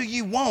saying. Do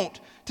you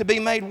want to be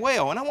made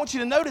well? And I want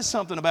you to notice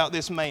something about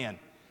this man.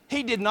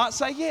 He did not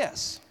say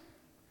yes.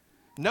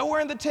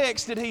 Nowhere in the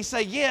text did he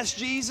say, "Yes,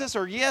 Jesus,"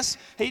 or "Yes."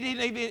 He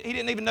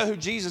didn't even know who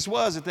Jesus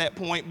was at that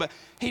point, but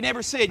he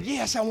never said,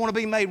 "Yes, I want to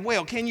be made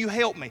well. Can you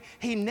help me?"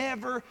 He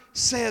never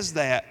says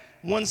that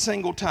one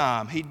single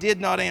time. He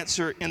did not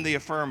answer in the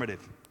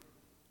affirmative.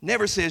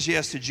 Never says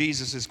yes to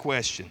Jesus'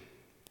 question.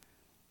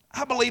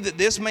 I believe that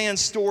this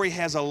man's story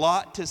has a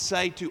lot to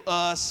say to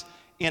us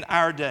in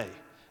our day.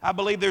 I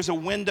believe there's a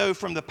window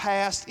from the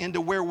past into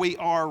where we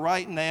are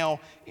right now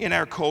in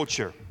our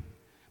culture.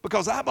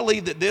 Because I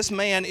believe that this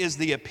man is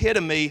the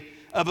epitome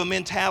of a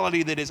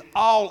mentality that is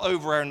all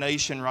over our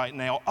nation right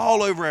now,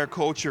 all over our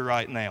culture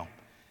right now.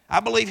 I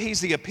believe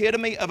he's the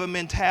epitome of a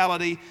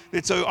mentality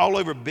that's all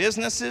over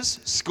businesses,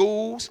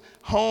 schools,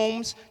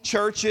 homes,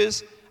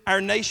 churches,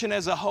 our nation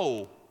as a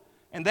whole.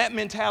 And that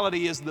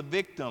mentality is the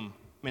victim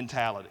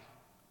mentality.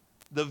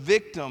 The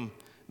victim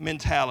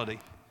mentality.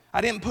 I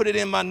didn't put it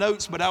in my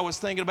notes, but I was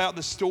thinking about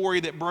the story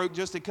that broke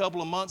just a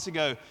couple of months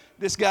ago.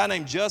 This guy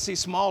named Jussie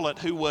Smollett,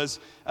 who was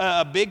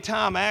a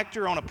big-time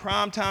actor on a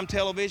primetime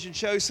television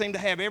show, seemed to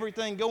have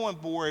everything going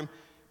for him,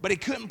 but he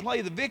couldn't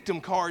play the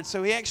victim card,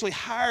 so he actually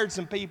hired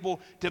some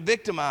people to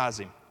victimize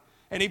him.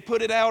 And he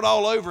put it out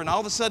all over, and all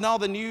of a sudden all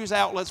the news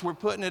outlets were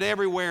putting it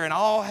everywhere, and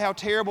all how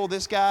terrible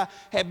this guy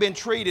had been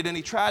treated, and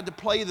he tried to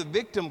play the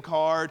victim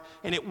card,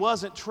 and it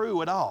wasn't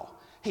true at all.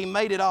 He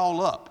made it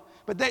all up.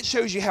 But that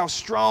shows you how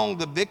strong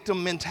the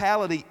victim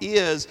mentality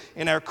is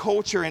in our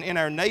culture and in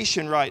our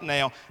nation right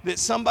now, that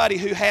somebody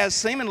who has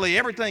seemingly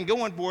everything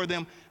going for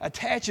them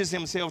attaches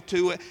himself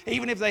to it,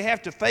 even if they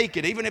have to fake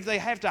it, even if they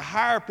have to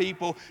hire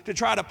people to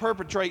try to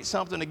perpetrate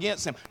something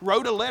against him.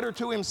 Wrote a letter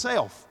to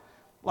himself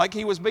like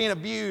he was being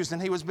abused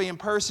and he was being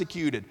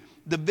persecuted.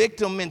 The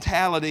victim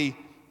mentality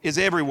is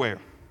everywhere.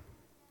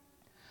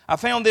 I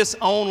found this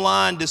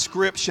online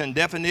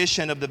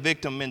definition of the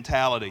victim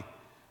mentality.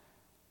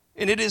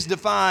 And it is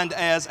defined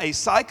as a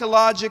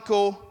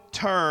psychological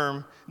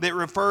term that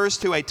refers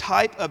to a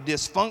type of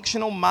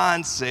dysfunctional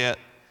mindset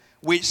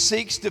which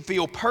seeks to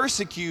feel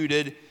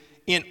persecuted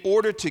in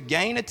order to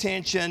gain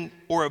attention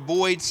or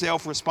avoid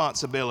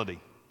self-responsibility.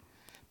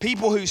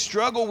 People who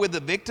struggle with the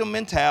victim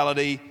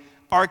mentality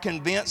are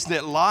convinced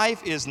that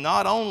life is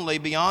not only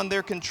beyond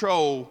their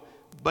control,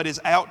 but is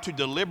out to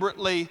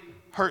deliberately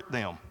hurt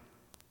them.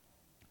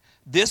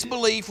 This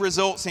belief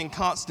results in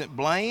constant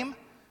blame,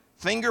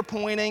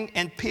 finger-pointing,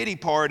 and pity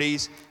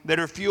parties that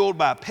are fueled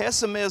by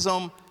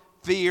pessimism,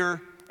 fear,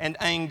 and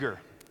anger.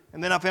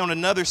 And then I found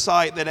another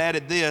site that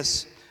added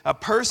this. A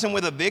person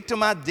with a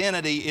victim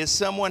identity is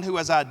someone who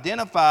has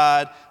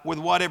identified with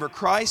whatever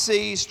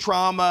crises,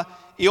 trauma,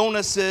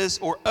 illnesses,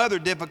 or other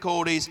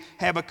difficulties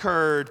have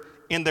occurred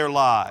in their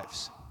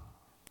lives.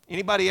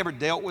 Anybody ever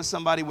dealt with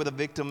somebody with a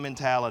victim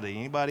mentality?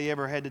 Anybody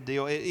ever had to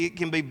deal? It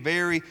can be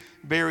very,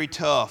 very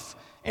tough.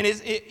 And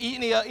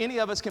any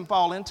of us can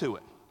fall into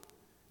it.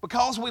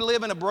 Because we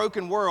live in a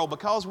broken world,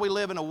 because we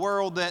live in a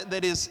world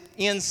that is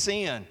in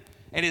sin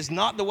and is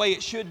not the way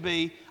it should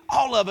be,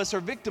 all of us are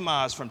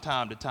victimized from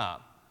time to time.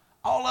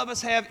 All of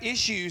us have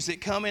issues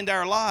that come into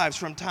our lives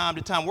from time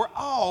to time. We're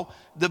all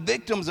the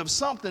victims of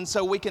something,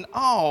 so we can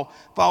all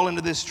fall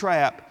into this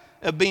trap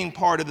of being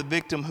part of the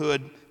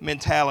victimhood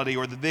mentality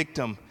or the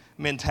victim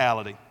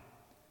mentality.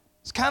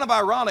 It's kind of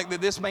ironic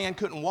that this man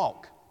couldn't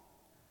walk,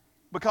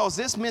 because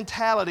this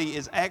mentality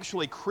is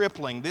actually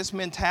crippling. This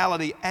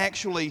mentality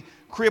actually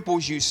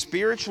cripples you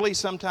spiritually,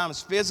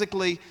 sometimes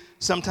physically,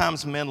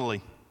 sometimes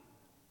mentally.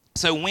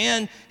 So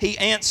when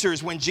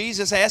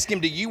Jesus asked him,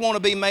 do you want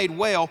to be made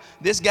well?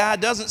 This guy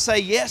doesn't say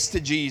yes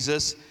to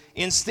Jesus.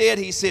 Instead,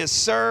 he says,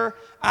 sir,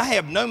 I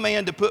have no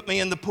man to put me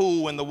in the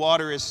pool when the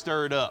water is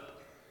stirred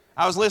up.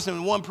 I was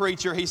listening to one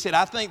preacher. He said,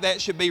 I think that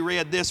should be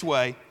read this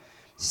way.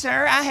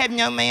 Sir, I have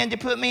no man to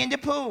put me in the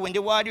pool when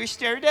the water is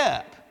stirred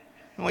up.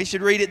 And we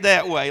should read it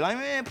that way. Like,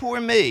 man,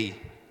 poor me.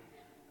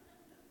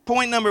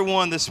 Point number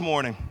 1 this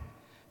morning.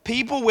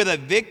 People with a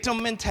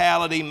victim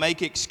mentality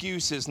make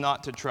excuses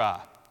not to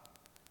try.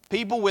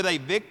 People with a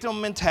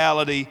victim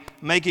mentality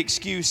make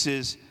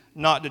excuses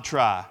not to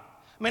try.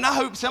 I mean, I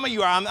hope some of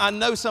you are. I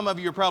know some of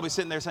you are probably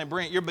sitting there saying,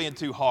 Brent, you're being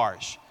too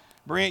harsh.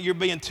 Brent, you're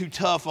being too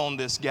tough on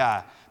this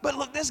guy. But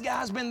look, this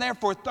guy's been there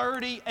for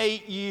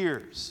 38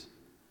 years.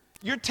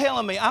 You're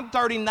telling me, I'm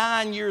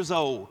 39 years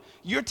old.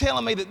 You're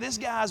telling me that this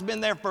guy's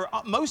been there for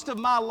most of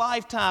my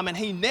lifetime and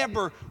he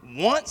never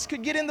once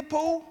could get in the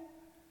pool?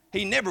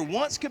 He never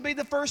once could be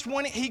the first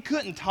one. He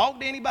couldn't talk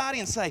to anybody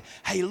and say,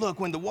 hey, look,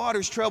 when the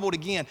water's troubled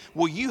again,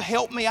 will you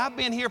help me? I've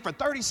been here for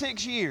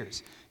 36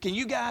 years. Can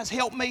you guys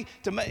help me?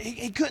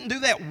 He couldn't do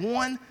that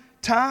one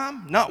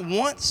time, not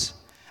once.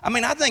 I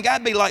mean, I think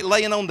I'd be like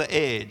laying on the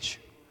edge.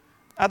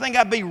 I think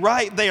I'd be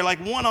right there, like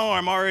one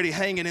arm already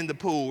hanging in the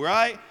pool,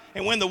 right?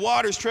 And when the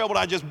water's troubled,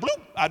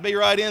 I'd be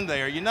right in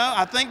there, you know?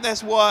 I think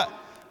that's what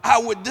I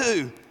would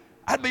do.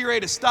 I'd be ready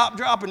to stop,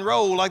 drop, and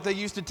roll like they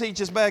used to teach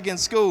us back in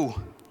school.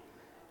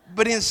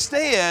 But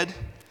instead,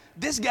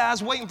 this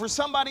guy's waiting for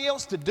somebody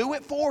else to do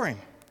it for him.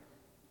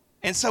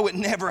 And so it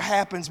never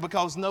happens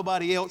because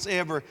nobody else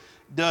ever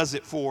does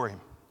it for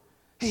him.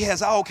 He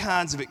has all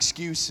kinds of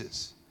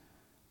excuses.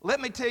 Let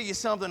me tell you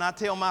something I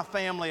tell my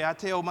family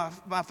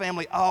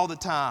all the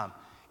time.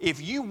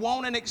 If you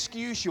want an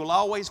excuse, you'll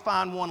always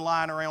find one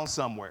lying around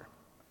somewhere.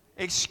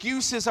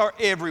 Excuses are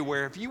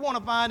everywhere. If you want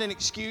to find an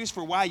excuse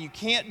for why you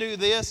can't do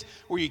this,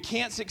 or you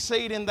can't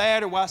succeed in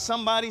that, or why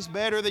somebody's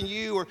better than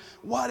you, or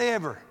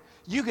whatever,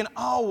 you can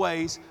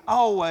always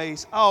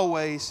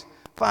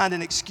find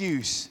an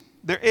excuse.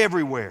 They're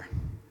everywhere.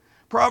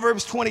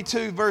 Proverbs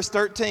 22, verse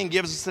 13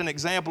 gives us an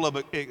example of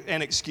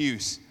an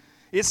excuse.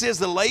 It says,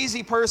 the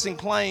lazy person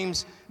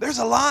claims, there's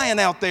a lion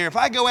out there. If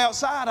I go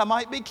outside, I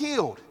might be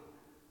killed.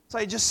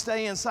 Say, just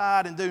stay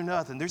inside and do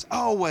nothing. There's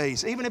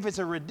always, even if it's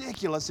a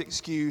ridiculous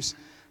excuse,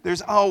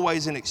 there's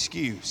always an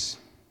excuse.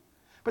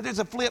 But there's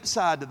a flip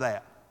side to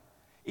that.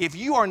 If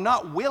you are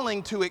not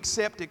willing to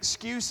accept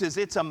excuses,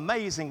 it's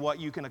amazing what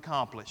you can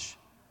accomplish.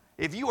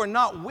 If you are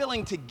not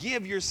willing to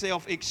give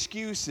yourself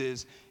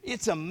excuses,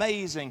 it's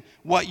amazing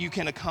what you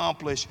can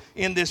accomplish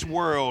in this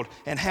world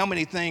and how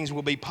many things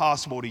will be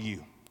possible to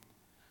you.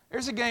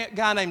 There's a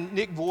guy named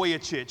Nick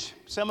Vujicic.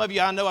 Some of you,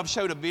 I know I've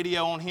showed a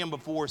video on him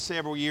before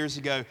several years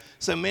ago,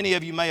 so many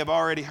of you may have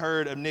already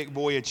heard of Nick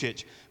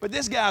Vujicic. But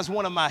this guy's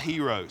one of my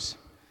heroes.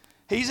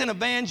 He's an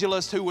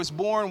evangelist who was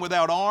born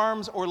without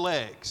arms or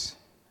legs.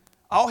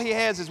 All he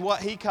has is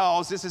what he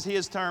calls, this is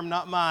his term,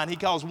 not mine, he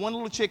calls one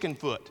little chicken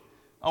foot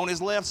on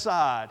his left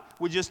side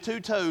with just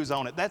 2 toes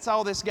on it. That's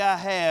all this guy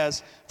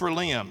has for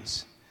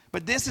limbs.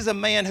 But this is a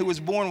man who was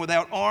born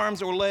without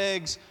arms or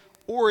legs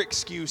or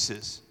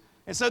excuses.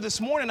 And so this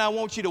morning I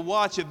want you to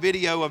watch a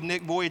video of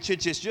Nick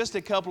Vujicic. It's just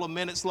a couple of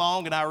minutes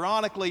long, and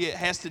ironically it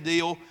has to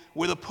deal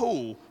with a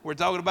pool. We're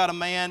talking about a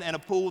man and a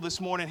pool this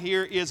morning.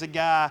 Here is a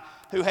guy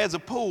who has a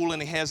pool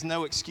and he has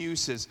no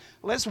excuses.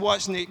 Let's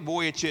watch Nick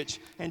Vujicic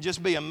and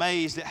just be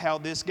amazed at how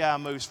this guy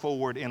moves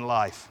forward in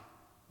life.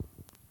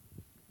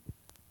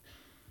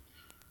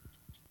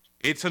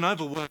 It's an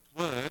overworked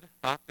word,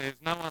 but there's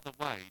no other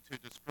way to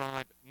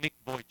describe Nick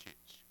Vujicic.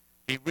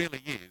 He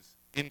really is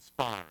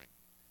inspiring.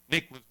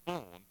 Nick was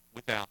born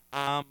without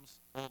arms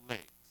or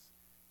legs.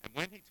 And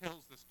when he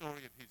tells the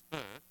story of his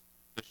birth,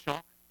 the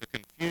shock, the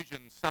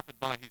confusion suffered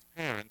by his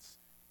parents,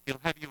 he'll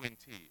have you in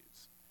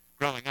tears.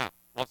 Growing up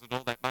wasn't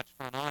all that much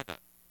fun either.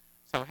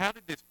 So how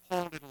did this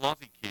poor little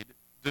Aussie kid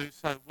do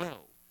so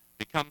well?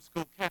 Become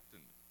school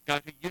captain, go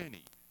to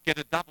uni, get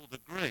a double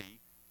degree,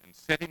 and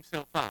set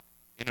himself up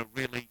in a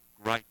really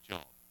great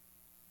job.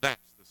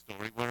 That's the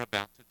story we're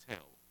about to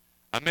tell.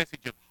 A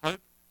message of hope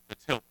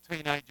that's helped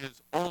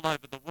teenagers all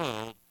over the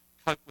world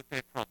cope with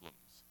their problems.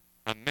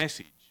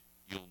 message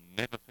you'll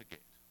never forget.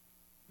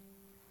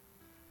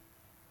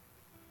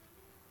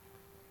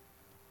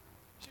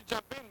 You should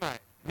jump in, mate.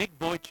 Nick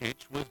Vujicic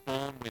was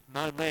born with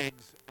no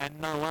legs and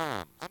no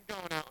arms, I'm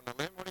going out on a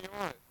limb. What do you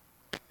want?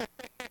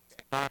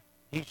 but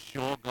he's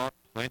sure got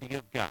plenty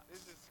of guts.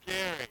 This is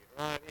scary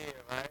right here,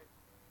 mate.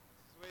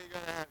 This is where you're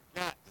going to have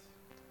guts.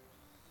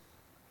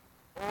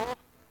 Or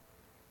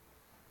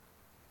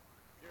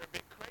you're a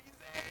bit crazy.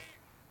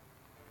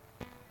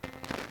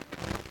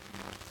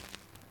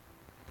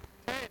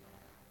 10.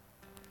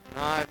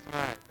 Nice,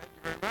 mate. Thank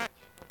you very much.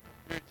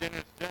 You're a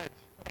generous judge.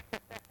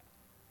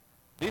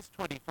 This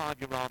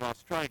 25-year-old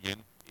Australian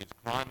is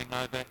climbing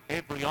over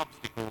every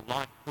obstacle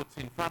life puts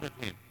in front of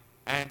him,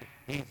 and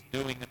he's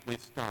doing it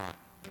with style.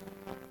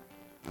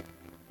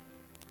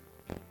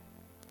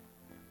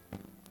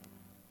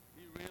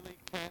 You really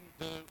can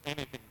do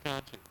anything,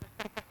 can't you?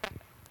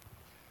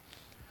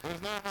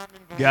 There's no harm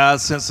in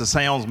Guys, since the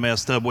sound's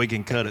messed up, we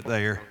can cut it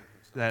there.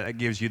 That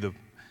gives you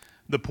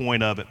the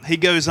point of it. He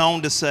goes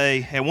on to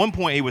say, at one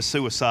point he was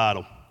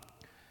suicidal. At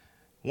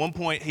one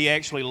point he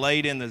actually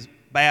laid in the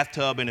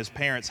bathtub in his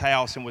parents'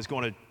 house and was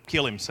going to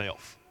kill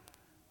himself.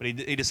 But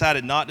he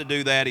decided not to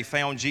do that. He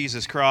found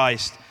Jesus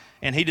Christ,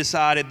 and he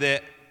decided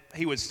that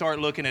he would start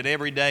looking at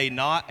every day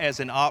not as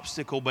an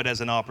obstacle but as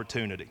an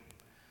opportunity.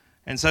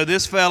 And so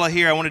this fella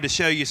here, I wanted to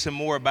show you some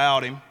more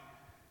about him.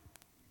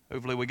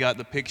 Hopefully we got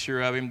the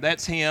picture of him.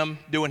 That's him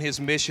doing his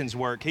missions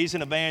work. He's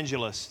an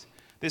evangelist.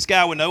 This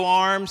guy with no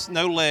arms,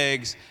 no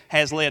legs,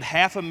 has led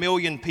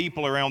 500,000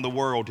 people around the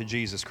world to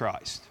Jesus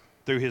Christ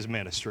through his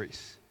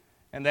ministries.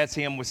 And that's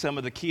him with some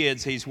of the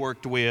kids he's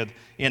worked with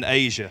in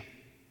Asia.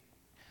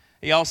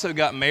 He also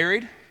got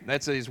married.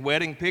 That's his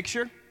wedding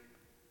picture.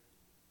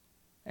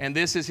 And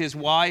this is his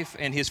wife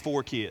and his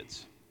 4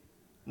 kids.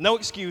 No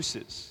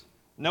excuses.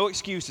 No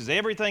excuses.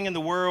 Everything in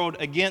the world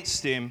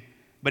against him,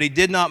 but he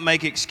did not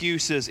make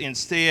excuses.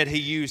 Instead, he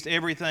used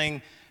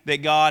everything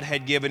that God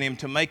had given him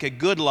to make a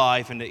good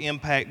life and to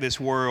impact this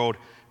world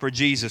for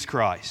Jesus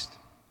Christ.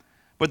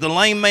 But the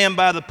lame man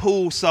by the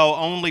pool saw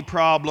only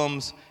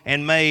problems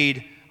and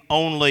made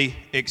only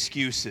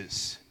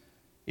excuses.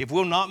 If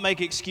we'll not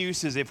make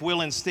excuses, if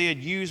we'll instead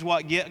use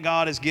what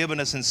God has given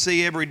us and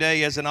see every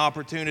day as an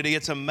opportunity,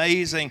 it's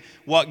amazing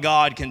what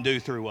God can do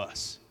through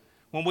us.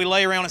 When we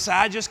lay around and say,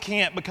 I just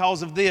can't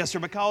because of this or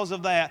because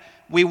of that,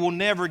 we will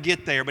never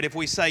get there. But if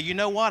we say, you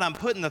know what, I'm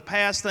putting the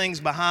past things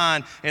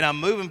behind and I'm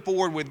moving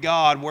forward with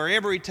God,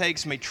 wherever He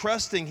takes me,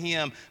 trusting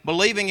Him,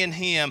 believing in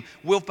Him,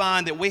 we'll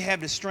find that we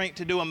have the strength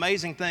to do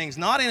amazing things,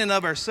 not in and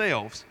of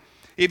ourselves.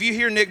 If you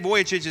hear Nick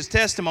Vujicic's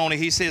testimony,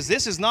 he says,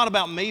 this is not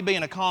about me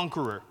being a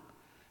conqueror.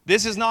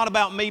 This is not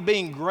about me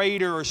being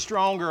greater or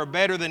stronger or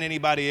better than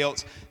anybody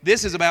else.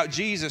 This is about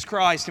Jesus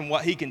Christ and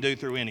what He can do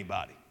through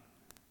anybody.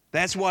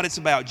 That's what it's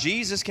about.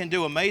 Jesus can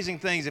do amazing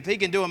things. If He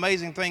can do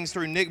amazing things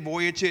through Nick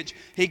Vujicic,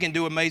 He can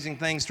do amazing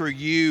things through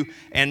you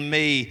and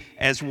me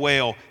as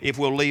well if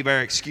we'll leave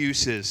our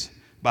excuses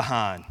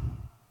behind.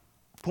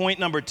 Point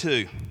number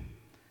 2.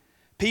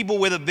 People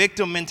with a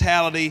victim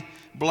mentality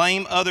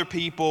blame other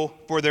people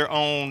for their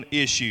own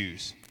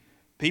issues.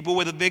 People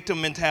with a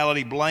victim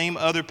mentality blame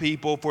other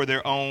people for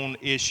their own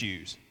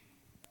issues.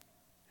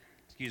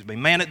 Excuse me.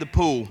 Man at the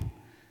pool.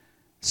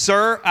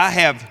 Sir, I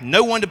have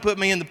no one to put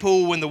me in the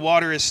pool when the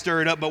water is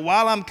stirred up, but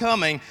while I'm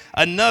coming,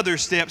 another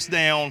steps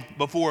down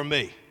before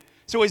me.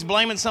 So he's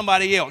blaming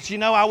somebody else. You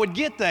know, I would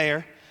get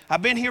there.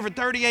 I've been here for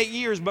 38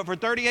 years, but for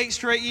 38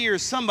 straight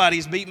years,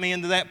 somebody's beat me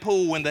into that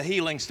pool when the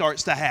healing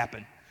starts to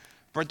happen.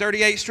 For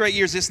 38 straight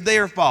years, it's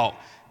their fault.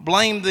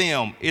 Blame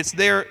them.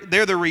 They're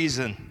the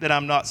reason that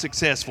I'm not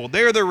successful.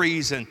 They're the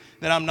reason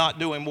that I'm not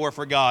doing more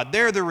for God.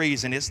 They're the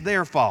reason. It's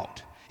their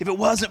fault. If it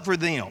wasn't for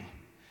them.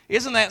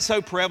 Isn't that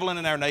so prevalent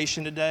in our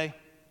nation today?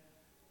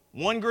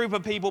 One group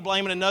of people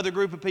blaming another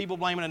group of people,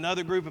 blaming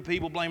another group of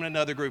people, blaming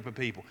another group of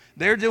people.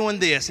 They're doing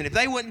this, and if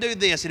they wouldn't do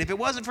this, and if it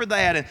wasn't for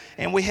that,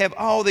 and we have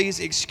all these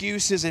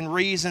excuses and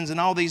reasons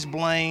and all this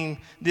blame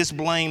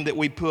that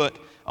we put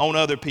on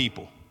other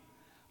people.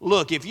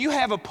 Look, if you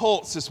have a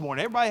pulse this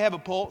morning, everybody have a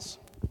pulse?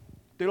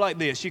 Do like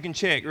this. You can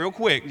check real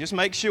quick. Just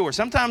make sure.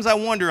 Sometimes I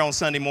wonder on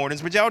Sunday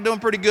mornings, but y'all are doing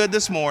pretty good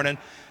this morning.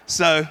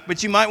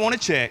 But you might want to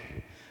check.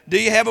 Do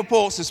you have a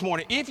pulse this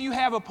morning? If you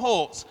have a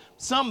pulse,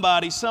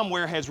 somebody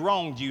somewhere has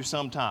wronged you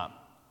sometime.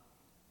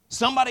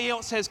 Somebody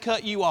else has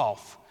cut you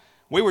off.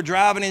 We were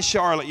driving in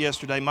Charlotte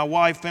yesterday. My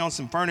wife found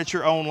some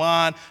furniture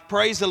online.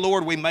 Praise the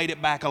Lord, we made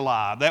it back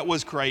alive. That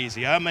was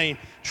crazy. I mean,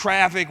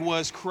 traffic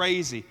was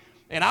crazy.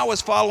 And I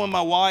was following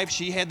my wife.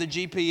 She had the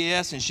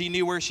GPS, and she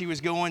knew where she was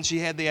going. She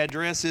had the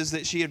addresses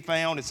that she had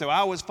found. And so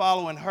I was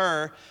following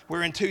her.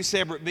 We're in 2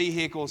 separate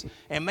vehicles.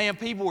 And, man,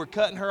 people were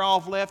cutting her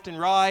off left and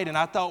right. And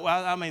I thought,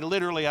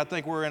 literally, I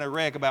think we're in a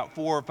wreck about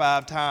 4 or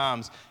 5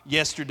 times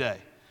yesterday.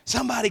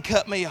 Somebody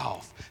cut me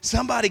off.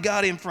 Somebody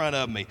got in front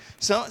of me.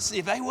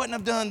 If they wouldn't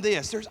have done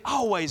this, there's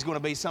always going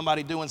to be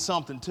somebody doing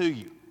something to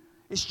you.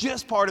 It's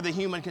just part of the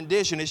human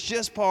condition. It's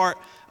just part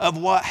of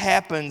what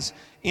happens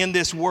in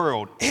this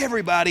world.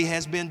 Everybody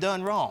has been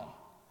done wrong.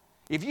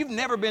 If you've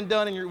never been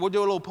done we'll do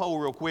a little poll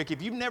real quick.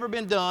 If you've never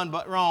been done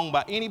wrong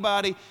by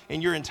anybody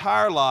in your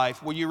entire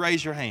life, will you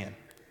raise your hand?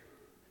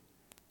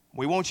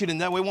 We want you to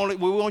know, we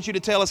want you to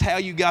tell us how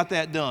you got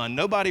that done.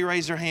 Nobody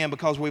raised their hand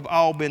because we've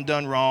all been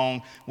done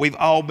wrong. We've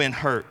all been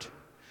hurt.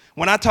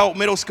 When I taught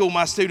middle school,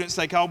 my students,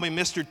 they called me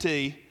Mr.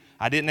 T.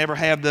 I didn't ever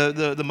have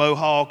the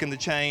mohawk and the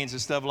chains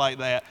and stuff like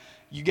that.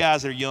 You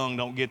guys that are young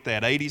don't get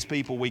that. 80s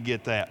people, we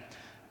get that.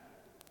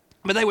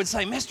 But they would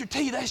say, Mr.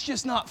 T, that's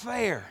just not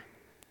fair.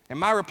 And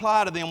my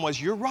reply to them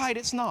was, you're right,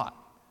 it's not.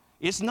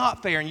 It's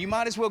not fair, and you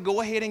might as well go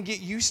ahead and get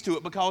used to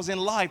it, because in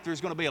life there's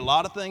going to be a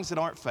lot of things that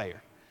aren't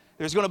fair.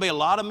 There's going to be a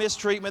lot of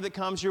mistreatment that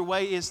comes your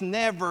way. It's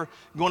never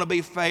going to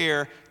be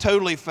fair,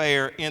 totally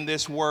fair in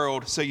this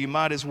world, so you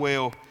might as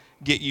well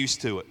get used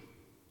to it.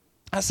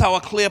 I saw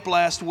a clip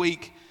last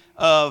week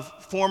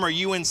of former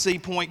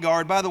UNC point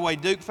guard. By the way,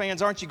 Duke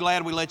fans, aren't you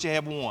glad we let you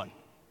have one?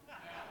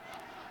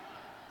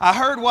 I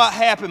heard what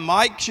happened.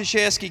 Mike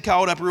Krzyzewski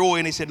called up Roy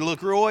and he said,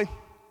 look, Roy,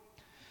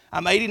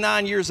 I'm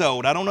 89 years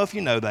old. I don't know if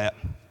you know that.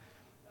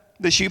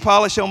 The shoe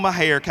polish on my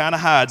hair kind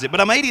of hides it,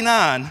 but I'm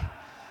 89,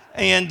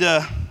 and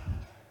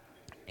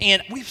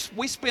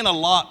we spent a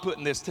lot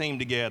putting this team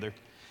together.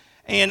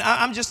 And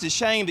I'm just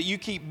ashamed that you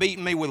keep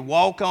beating me with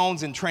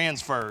walk-ons and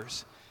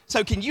transfers.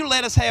 So can you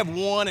let us have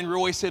one? And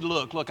Roy said,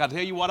 look, I'll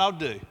tell you what I'll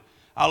do.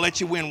 I'll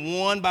let you win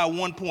one by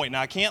 1 point.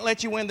 Now, I can't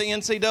let you win the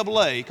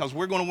NCAA because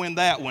we're going to win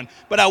that one.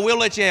 But I will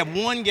let you have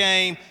one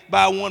game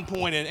by 1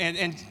 point.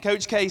 And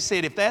Coach K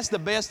said, if that's the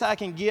best I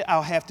can get,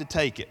 I'll have to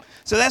take it.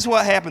 So that's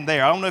what happened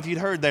there. I don't know if you'd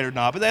heard that or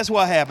not, but that's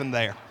what happened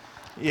there.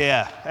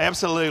 Yeah,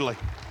 absolutely.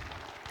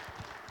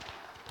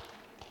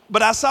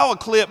 But I saw a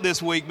clip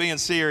this week, being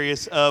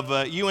serious, of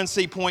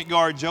UNC point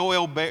guard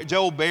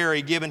Joel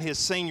Berry giving his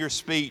senior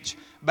speech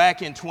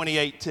back in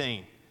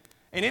 2018.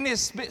 And in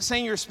his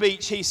senior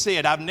speech, he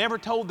said, I've never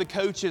told the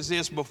coaches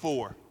this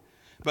before,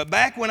 but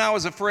back when I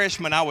was a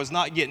freshman, I was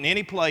not getting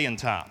any playing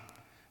time.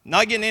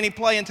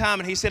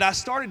 And he said, I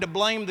started to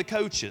blame the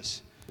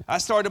coaches. I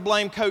started to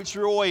blame Coach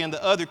Roy and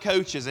the other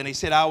coaches. And he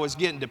said, I was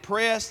getting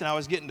depressed and I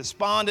was getting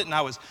despondent, and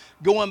I was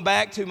going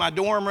back to my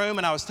dorm room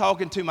and I was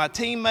talking to my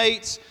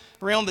teammates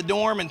around the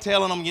dorm and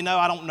telling them,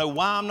 I don't know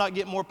why I'm not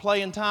getting more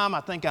playing time.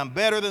 I think I'm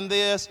better than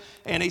this.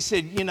 And he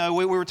said,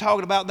 we were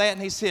talking about that. And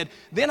he said,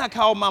 then I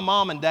called my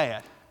mom and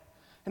dad.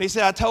 And he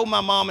said, I told my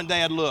mom and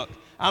dad, look,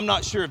 I'm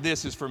not sure if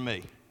this is for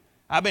me.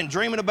 I've been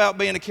dreaming about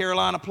being a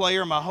Carolina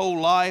player my whole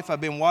life. I've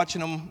been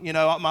watching them,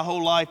 my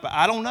whole life. But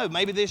I don't know.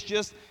 Maybe this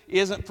just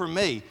isn't for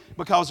me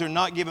because they're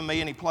not giving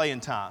me any playing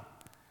time.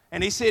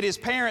 And he said his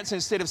parents,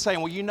 instead of saying,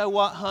 well, you know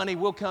what, honey,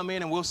 we'll come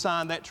in and we'll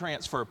sign that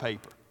transfer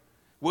paper.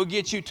 We'll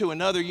get you to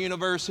another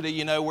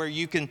university, where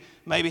you can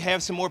maybe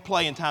have some more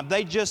playing time.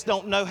 They just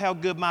don't know how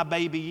good my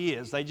baby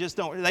is. They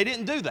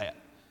didn't do that.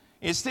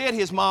 Instead,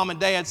 his mom and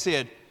dad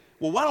said,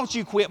 well, why don't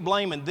you quit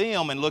blaming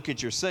them and look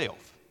at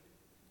yourself?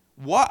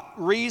 What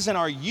reason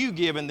are you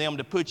giving them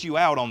to put you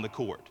out on the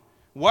court?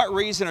 What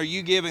reason are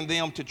you giving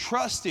them to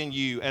trust in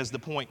you as the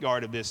point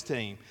guard of this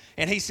team?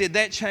 And he said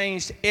that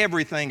changed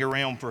everything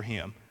around for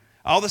him.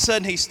 All of a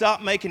sudden, he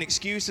stopped making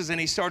excuses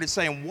and he started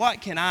saying,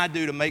 what can I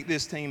do to make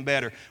this team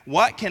better?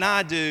 What can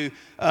I do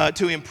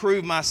to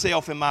improve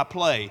myself in my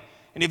play?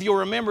 And if you'll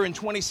remember, in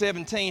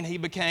 2017, he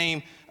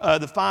became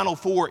the Final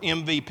Four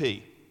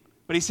MVP.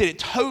 But he said it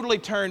totally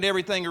turned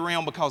everything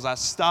around because I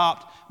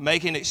stopped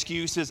making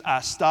excuses.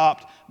 I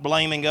stopped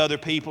blaming other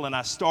people, and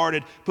I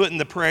started putting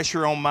the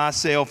pressure on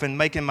myself and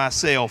making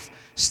myself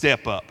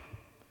step up.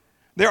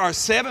 There are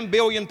 7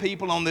 billion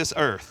people on this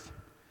earth.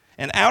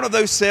 And out of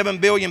those 7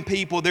 billion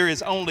people, there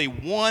is only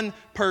one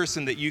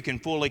person that you can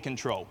fully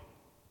control.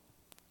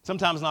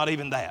 Sometimes not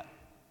even that.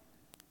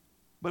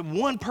 But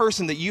one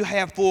person that you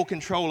have full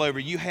control over,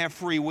 you have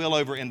free will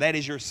over, and that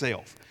is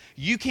yourself.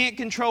 You can't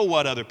control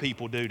what other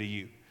people do to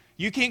you.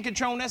 You can't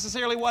control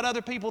necessarily what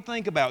other people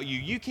think about you.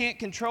 You can't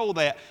control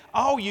that.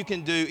 All you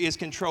can do is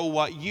control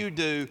what you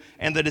do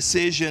and the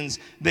decisions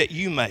that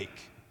you make.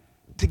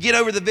 To get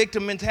over the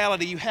victim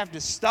mentality, you have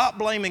to stop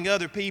blaming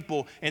other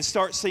people and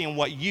start seeing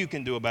what you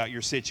can do about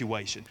your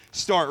situation.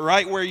 Start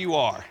right where you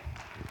are.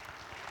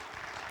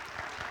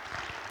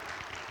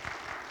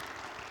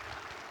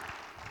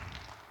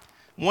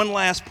 One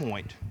last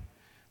point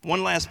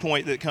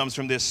that comes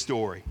from this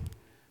story.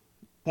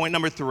 Point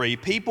number 3,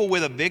 people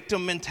with a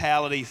victim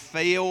mentality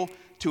fail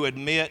to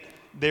admit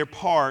their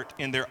part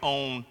in their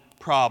own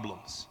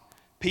problems.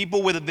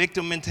 People with a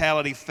victim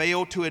mentality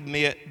fail to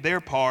admit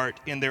their part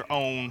in their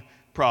own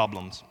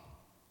problems.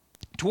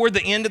 Toward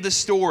the end of the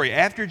story,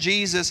 after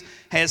Jesus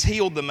has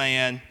healed the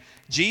man,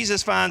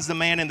 Jesus finds the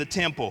man in the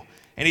temple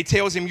and he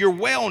tells him, you're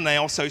well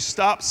now, so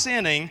stop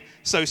sinning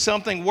so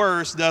something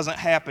worse doesn't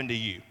happen to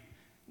you.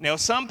 Now,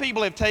 some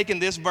people have taken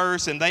this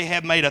verse and they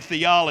have made a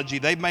theology,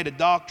 they've made a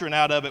doctrine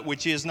out of it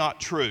which is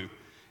not true.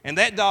 And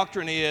that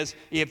doctrine is,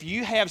 if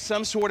you have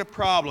some sort of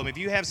problem, if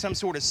you have some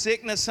sort of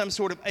sickness, some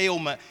sort of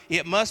ailment,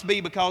 it must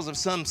be because of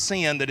some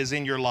sin that is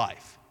in your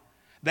life.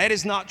 That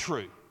is not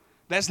true.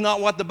 That's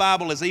not what the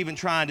Bible is even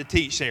trying to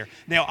teach there.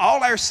 Now,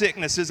 all our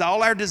sicknesses,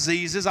 all our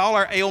diseases, all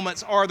our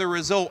ailments are the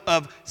result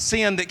of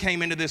sin that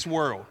came into this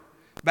world.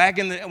 Back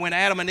when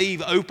Adam and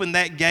Eve opened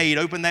that gate,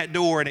 opened that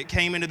door, and it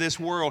came into this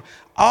world,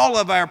 all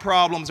of our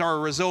problems are a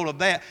result of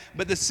that.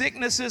 But the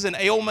sicknesses and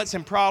ailments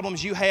and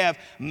problems you have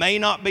may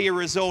not be a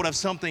result of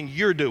something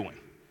you're doing,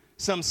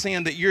 some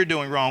sin that you're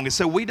doing wrong. And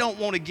so we don't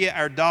want to get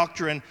our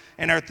doctrine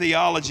and our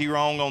theology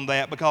wrong on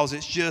that, because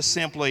it's just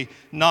simply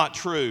not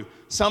true.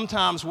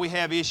 Sometimes we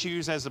have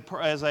issues as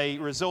a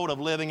result of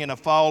living in a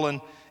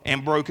fallen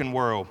and broken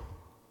world.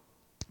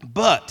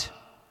 But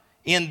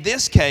in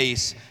this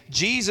case,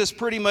 Jesus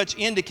pretty much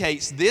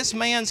indicates this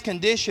man's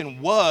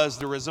condition was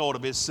the result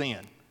of his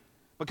sin.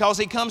 Because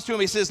he comes to him,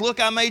 he says, look,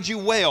 I made you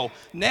well.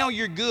 Now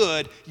you're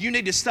good. You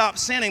need to stop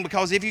sinning,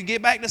 because if you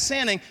get back to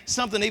sinning,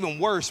 something even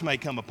worse may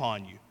come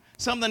upon you.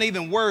 Something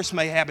even worse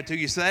may happen to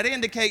you. So that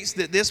indicates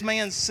that this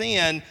man's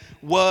sin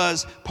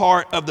was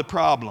part of the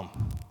problem.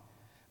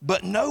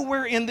 But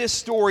nowhere in this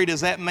story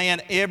does that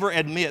man ever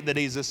admit that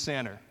he's a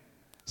sinner.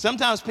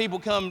 Sometimes people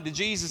come to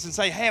Jesus and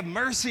say, have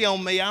mercy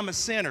on me, I'm a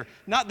sinner.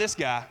 Not this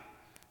guy.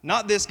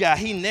 Not this guy.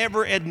 He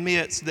never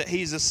admits that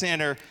he's a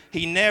sinner.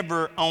 He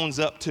never owns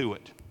up to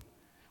it.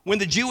 When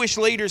the Jewish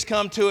leaders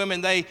come to him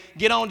and they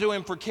get on to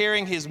him for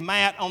carrying his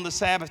mat on the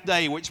Sabbath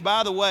day, which,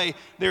 by the way,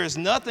 there is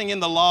nothing in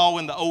the law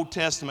in the Old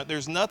Testament,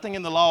 there's nothing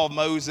in the law of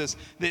Moses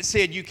that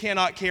said you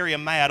cannot carry a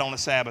mat on a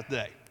Sabbath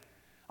day.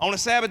 On a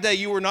Sabbath day,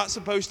 you were not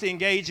supposed to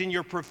engage in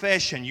your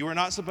profession. You were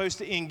not supposed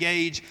to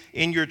engage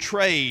in your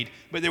trade.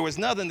 But there was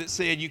nothing that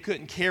said you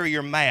couldn't carry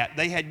your mat.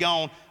 They had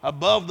gone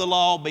above the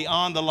law,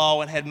 beyond the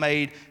law, and had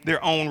made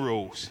their own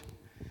rules.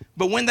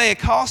 But when they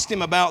accost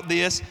him about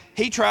this,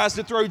 he tries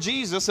to throw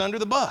Jesus under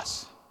the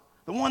bus.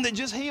 The one that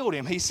just healed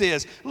him. He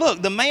says,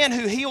 look, the man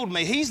who healed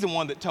me, he's the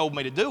one that told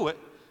me to do it.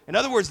 In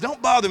other words,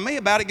 don't bother me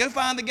about it. Go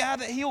find the guy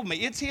that healed me.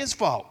 It's his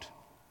fault.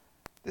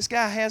 This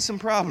guy has some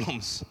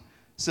problems.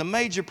 Some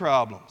major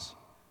problems.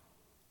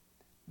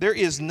 There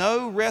is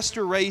no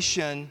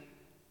restoration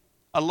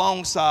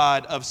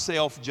alongside of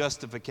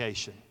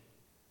self-justification.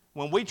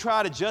 When we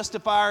try to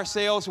justify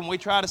ourselves, when we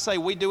try to say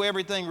we do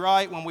everything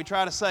right, when we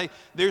try to say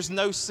there's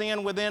no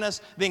sin within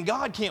us, then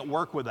God can't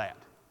work with that.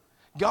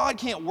 God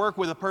can't work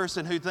with a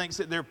person who thinks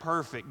that they're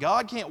perfect.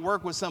 God can't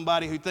work with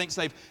somebody who thinks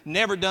they've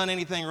never done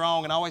anything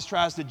wrong and always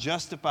tries to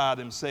justify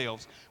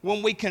themselves.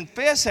 When we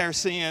confess our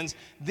sins,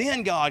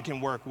 then God can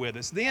work with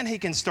us. Then He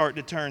can start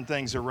to turn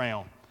things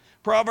around.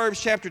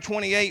 Proverbs chapter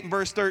 28 and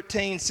verse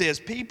 13 says,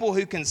 people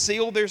who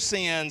conceal their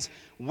sins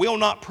will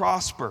not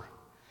prosper,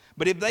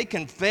 but if they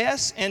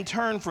confess and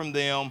turn from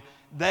them,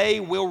 they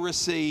will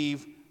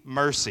receive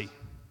mercy.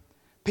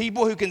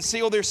 People who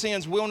conceal their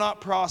sins will not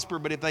prosper,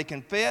 but if they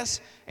confess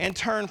and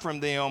turn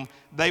from them,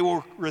 they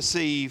will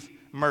receive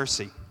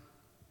mercy.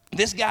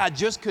 This guy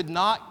just could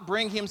not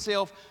bring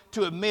himself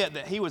to admit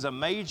that he was a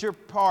major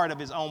part of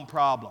his own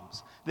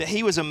problems, that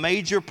he was a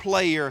major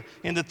player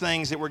in the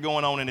things that were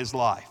going on in his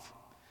life.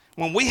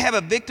 When we have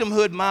a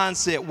victimhood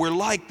mindset, we're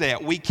like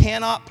that. We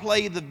cannot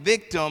play the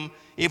victim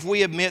if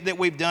we admit that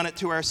we've done it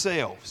to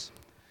ourselves.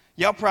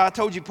 I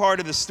told you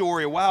part of the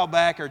story. A while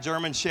back, our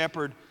German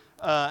Shepherd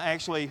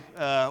actually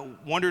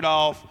wandered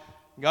off,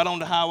 got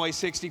onto Highway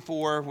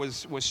 64,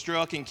 was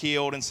struck and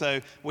killed, and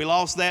so we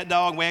lost that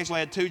dog. We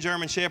actually had 2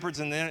 German Shepherds,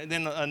 and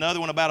then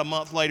another one about a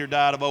month later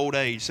died of old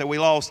age. So we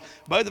lost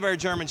both of our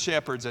German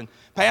Shepherds. And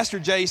Pastor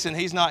Jason,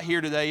 he's not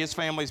here today. His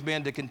family's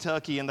been to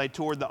Kentucky, and they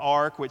toured the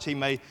Ark, which he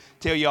may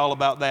tell you all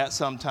about that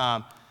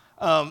sometime.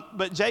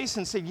 But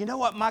Jason said, you know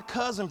what, my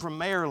cousin from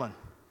Maryland,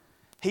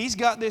 he's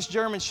got this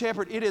German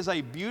Shepherd. It is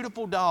a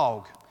beautiful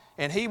dog.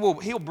 And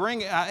he'll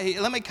bring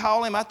it, let me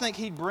call him, I think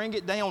he'd bring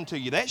it down to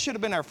you. That should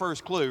have been our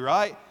first clue,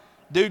 right?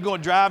 Dude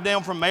going to drive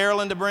down from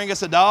Maryland to bring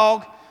us a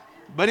dog.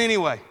 But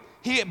anyway,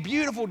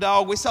 beautiful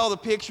dog. We saw the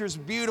pictures,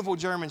 beautiful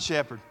German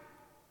Shepherd.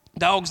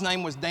 Dog's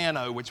name was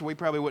Dano, which we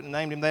probably wouldn't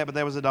have named him that, but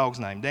that was the dog's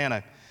name,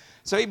 Dano.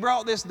 So he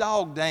brought this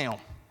dog down.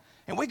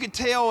 And we could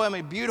tell,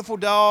 beautiful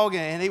dog,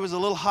 and he was a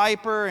little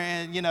hyper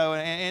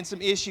and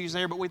some issues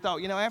there. But we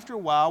thought, after a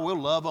while, we'll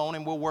love on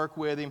him, we'll work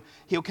with him.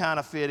 He'll kind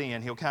of fit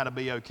in, he'll kind of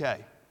be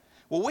okay.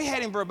 Well, we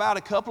had him for about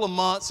a couple of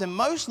months, and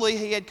mostly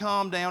he had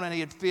calmed down and he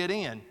had fit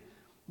in.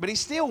 But he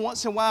still,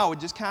 once in a while,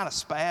 would just kind of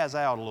spaz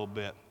out a little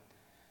bit.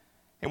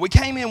 And we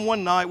came in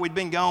one night, we'd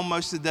been gone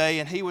most of the day,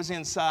 and he was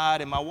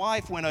inside, and my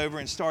wife went over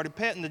and started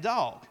petting the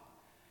dog.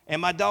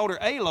 And my daughter,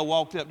 Ayla,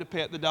 walked up to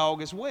pet the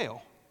dog as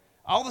well.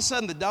 All of a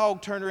sudden, the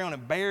dog turned around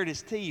and bared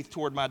his teeth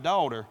toward my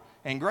daughter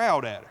and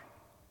growled at her.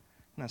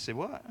 And I said,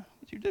 what?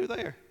 What'd you do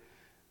there?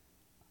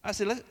 I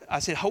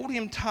said, hold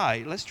him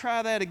tight. Let's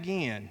try that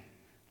again.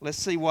 Let's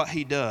see what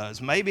he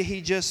does. Maybe he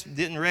just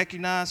didn't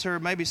recognize her.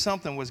 Maybe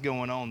something was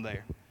going on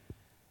there.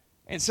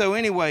 And so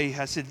anyway,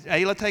 I said,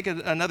 Ayla, take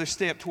another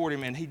step toward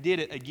him, and he did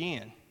it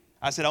again.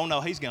 I said, oh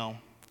no, he's gone.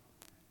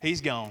 He's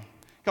gone.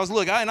 Because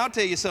look, and I'll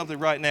tell you something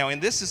right now.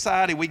 In this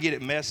society, we get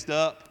it messed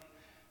up.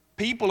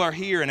 People are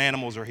here and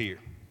animals are here.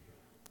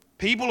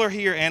 People are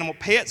here,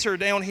 pets are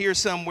down here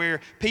somewhere,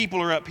 people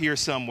are up here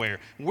somewhere.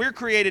 We're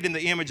created in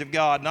the image of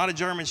God, not a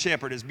German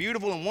Shepherd. As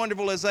beautiful and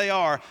wonderful as they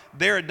are,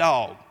 they're a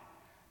dog.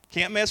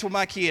 Can't mess with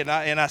my kid.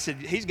 And I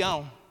said, he's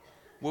gone.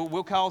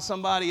 We'll call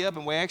somebody up,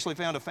 and we actually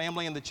found a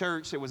family in the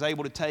church that was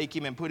able to take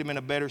him and put him in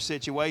a better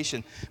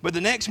situation. But the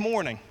next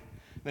morning,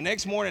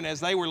 as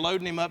they were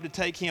loading him up to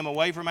take him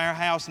away from our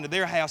house into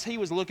their house, he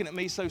was looking at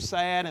me so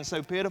sad and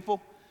so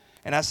pitiful.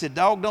 And I said,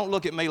 dog, don't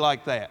look at me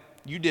like that.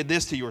 You did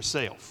this to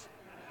yourself.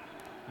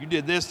 You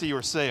did this to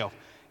yourself.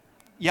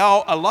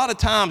 Y'all, a lot of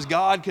times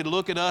God could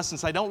look at us and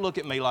say, don't look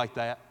at me like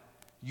that.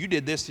 You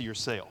did this to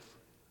yourself.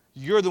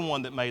 You're the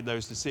one that made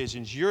those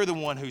decisions. You're the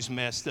one who's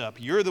messed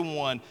up. You're the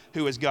one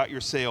who has got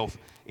yourself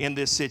in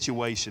this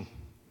situation.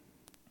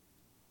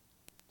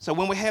 So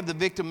when we have the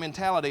victim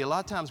mentality, a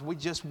lot of times we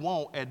just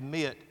won't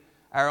admit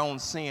our own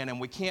sin, and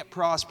we can't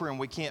prosper and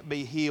we can't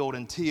be healed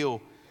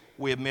until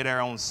we admit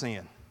our own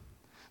sin.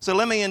 So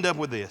let me end up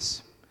with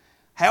this.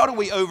 How do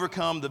we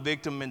overcome the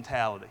victim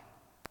mentality?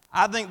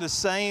 I think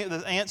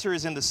the answer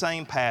is in the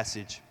same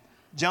passage.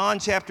 John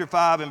chapter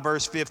 5 and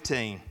verse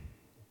 15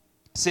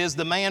 says,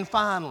 the man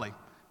finally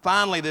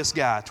this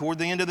guy, toward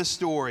the end of the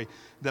story,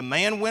 the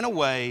man went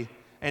away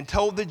and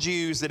told the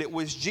Jews that it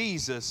was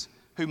Jesus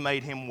who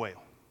made him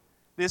well.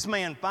 This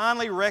man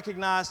finally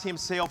recognized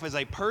himself as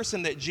a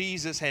person that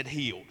Jesus had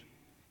healed.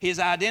 His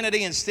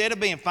identity, instead of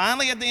being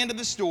finally at the end of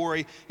the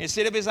story,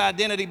 instead of his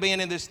identity being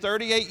in this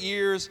 38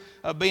 years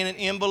of being an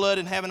invalid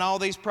and having all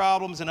these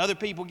problems and other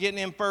people getting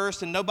him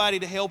first and nobody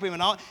to help him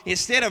and all,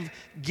 instead of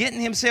getting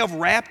himself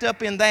wrapped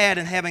up in that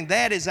and having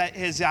that as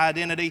his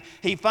identity,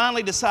 he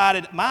finally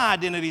decided, my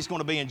identity is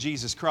going to be in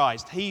Jesus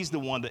Christ. He's the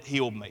one that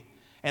healed me.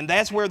 And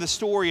that's where the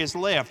story is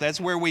left. That's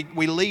where we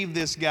leave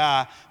this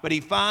guy. But he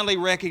finally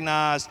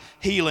recognized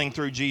healing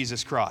through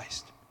Jesus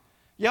Christ.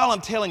 Y'all,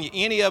 I'm telling you,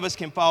 any of us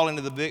can fall into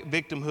the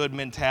victimhood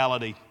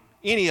mentality.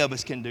 Any of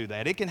us can do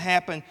that. It can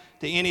happen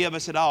to any of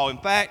us at all. In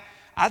fact,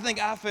 I think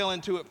I fell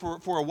into it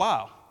for a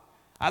while.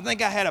 I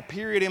think I had a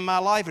period in my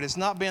life, and it's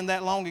not been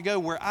that long ago,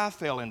 where I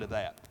fell into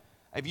that.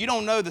 If you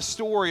don't know the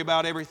story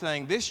about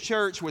everything, this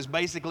church was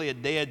basically a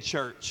dead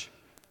church.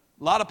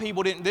 A lot of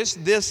people didn't.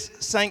 This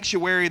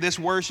sanctuary, this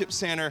worship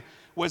center,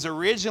 was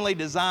originally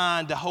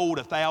designed to hold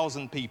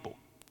 1,000 people.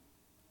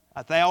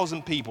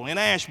 1,000 people in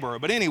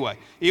Asheboro. But anyway,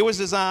 it was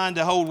designed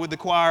to hold with the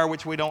choir,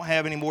 which we don't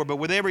have anymore, but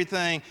with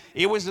everything,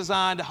 it was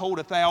designed to hold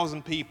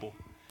 1,000 people.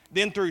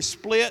 Then through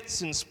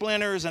splits and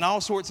splinters and all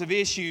sorts of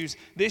issues,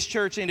 this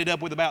church ended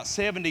up with about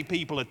 70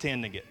 people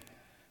attending it.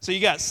 So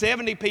you got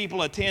 70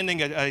 people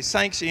attending a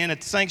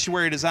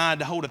sanctuary designed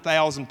to hold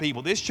 1,000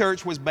 people. This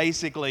church was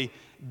basically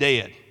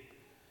dead.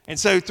 And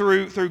so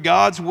through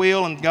God's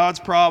will and God's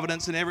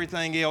providence and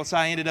everything else,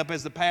 I ended up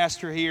as the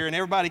pastor here, and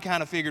everybody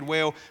kind of figured,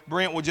 well,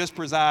 Brent will just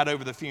preside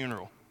over the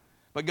funeral.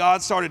 But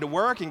God started to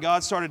work, and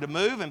God started to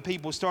move, and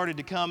people started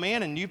to come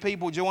in, and new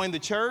people joined the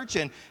church,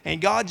 and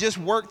God just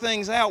worked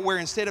things out where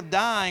instead of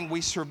dying,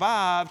 we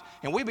survived,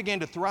 and we began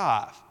to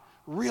thrive.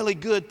 Really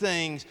good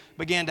things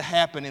began to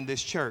happen in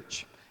this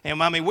church.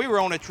 And I mean, we were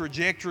on a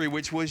trajectory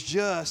which was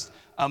just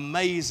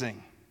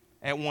amazing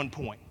at one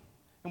point.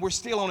 And we're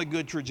still on a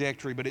good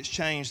trajectory, but it's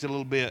changed a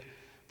little bit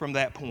from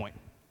that point.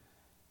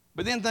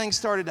 But then things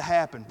started to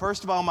happen.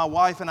 First of all, my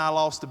wife and I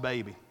lost a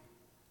baby,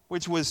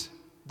 which was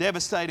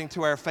devastating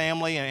to our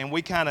family, and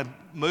we kind of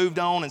moved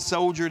on and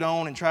soldiered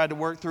on and tried to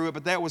work through it,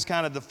 but that was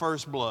kind of the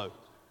first blow.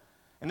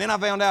 And then I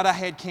found out I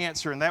had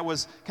cancer, and that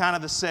was kind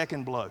of the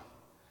second blow.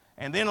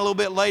 And then a little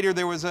bit later,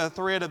 there was a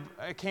threat of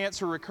a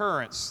cancer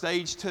recurrence,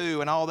 stage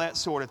 2, and all that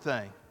sort of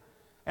thing.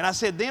 And I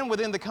said, then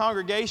within the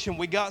congregation,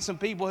 we got some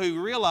people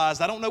who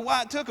realized, I don't know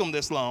why it took them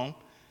this long,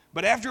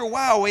 but after a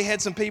while, we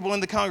had some people in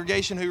the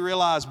congregation who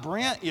realized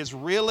Brent is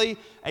really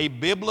a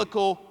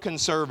biblical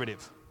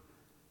conservative.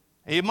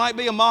 It might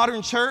be a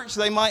modern church.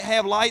 They might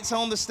have lights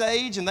on the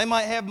stage, and they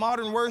might have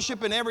modern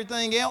worship and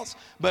everything else,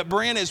 but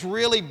Brent is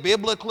really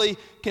biblically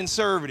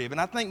conservative.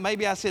 And I think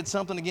maybe I said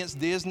something against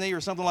Disney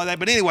or something like that.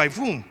 But anyway,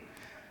 boom,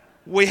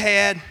 we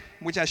had,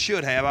 which I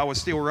should have, I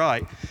was still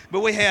right,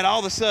 but we had all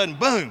of a sudden,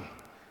 boom,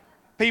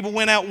 people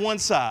went out one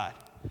side.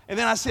 And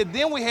then I said,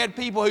 then we had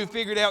people who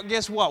figured out,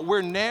 guess what?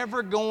 We're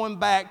never going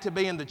back to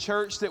being the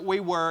church that we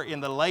were in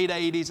the late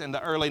 80s and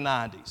the early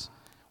 90s.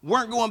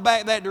 Weren't going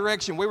back that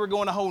direction. We were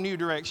going a whole new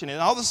direction.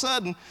 And all of a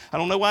sudden, I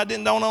don't know why it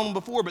didn't dawn on them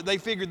before, but they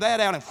figured that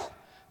out and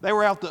they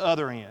were out the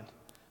other end.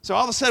 So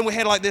all of a sudden, we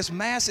had like this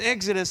mass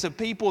exodus of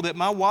people that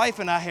my wife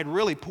and I had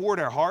really poured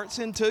our hearts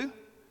into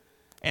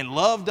and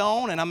loved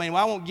on. And I mean,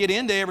 I won't get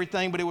into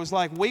everything, but it was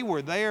like we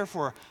were there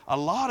for a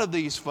lot of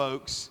these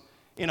folks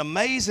in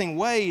amazing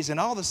ways, and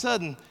all of a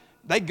sudden,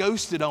 they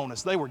ghosted on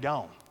us. They were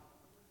gone.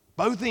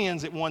 Both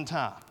ends at one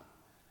time.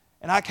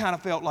 And I kind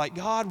of felt like,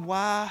 God,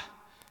 why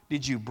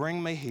did you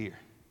bring me here?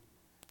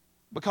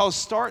 Because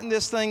starting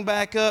this thing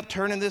back up,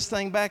 turning this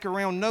thing back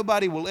around,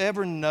 nobody will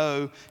ever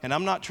know, and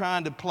I'm not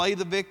trying to play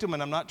the victim,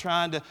 and I'm not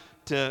trying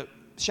to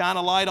shine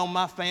a light on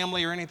my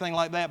family or anything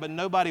like that, but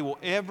nobody will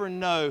ever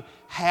know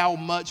how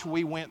much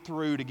we went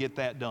through to get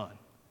that done.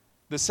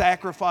 the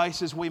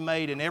sacrifices we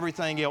made and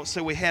everything else.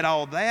 So we had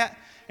all that.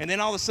 And then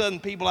all of a sudden,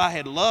 people I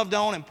had loved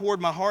on and poured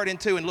my heart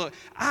into. And look,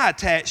 I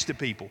attach to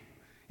people.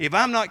 If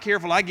I'm not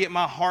careful, I get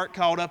my heart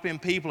caught up in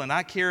people, and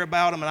I care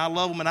about them, and I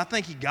love them. And I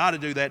think you got to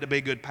do that to be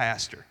a good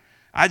pastor.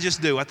 I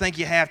just do. I think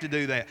you have to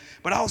do that.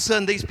 But all of a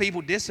sudden, these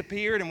people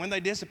disappeared. And when they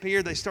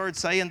disappeared, they started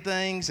saying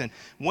things. And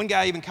one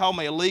guy even called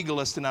me a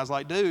legalist. And I was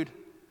like, dude,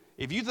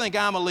 if you think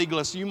I'm a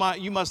legalist, you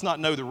must not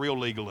know the real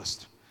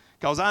legalist.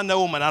 Because I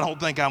know them, and I don't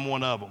think I'm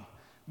one of them.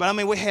 But I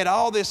mean, we had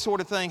all this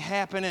sort of thing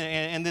happen,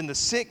 and then the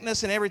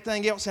sickness and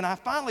everything else. And I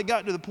finally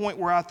got to the point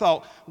where I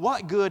thought,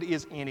 what good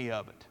is any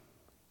of it?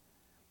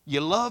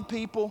 You love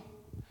people.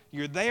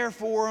 You're there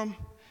for them.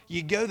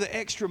 You go the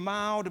extra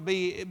mile to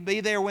be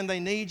there when they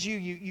need you.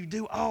 You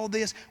do all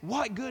this.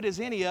 What good is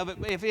any of it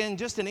if in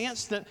just an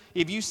instant,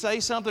 if you say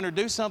something or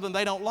do something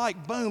they don't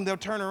like, boom, they'll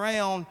turn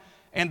around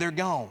and they're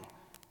gone.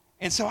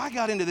 And so I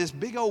got into this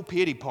big old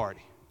pity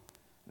party.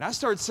 And I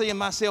started seeing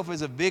myself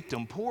as a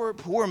victim.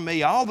 Poor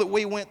me. All that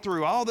we went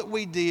through, all that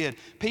we did.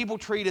 People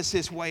treat us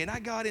this way. And I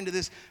got into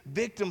this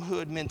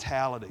victimhood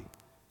mentality.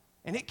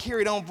 And it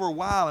carried on for a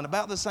while. And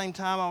about the same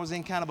time, I was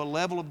in kind of a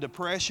level of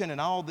depression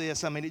and all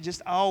this. I mean, it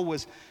just all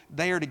was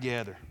there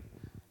together.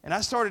 And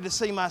I started to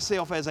see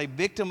myself as a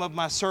victim of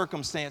my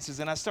circumstances.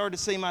 And I started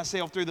to see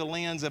myself through the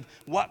lens of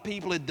what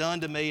people had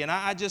done to me. And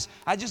I just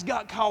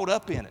got caught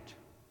up in it.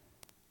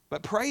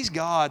 But praise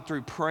God,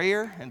 through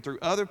prayer and through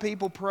other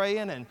people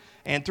praying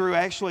and through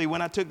actually when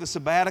I took the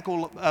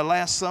sabbatical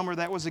last summer,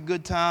 that was a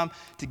good time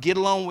to get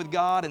along with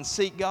God and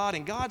seek God.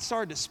 And God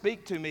started to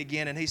speak to me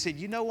again. And He said,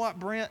 you know what,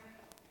 Brent?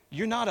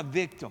 You're not a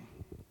victim.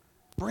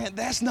 Brent,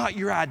 that's not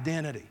your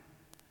identity.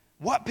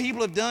 What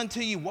people have done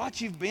to you, what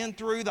you've been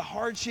through, the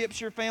hardships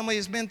your family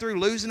has been through,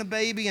 losing a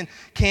baby and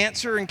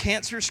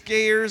cancer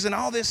scares and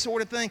all this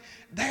sort of thing,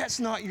 that's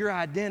not your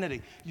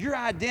identity. Your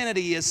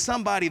identity is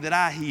somebody that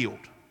I healed.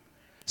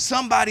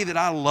 Somebody that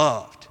I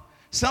loved,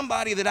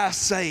 somebody that I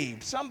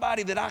saved,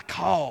 somebody that I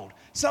called,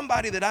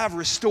 somebody that I've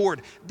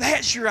restored.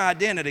 That's your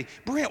identity.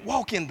 Brent,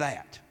 walk in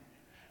that.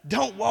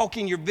 Don't walk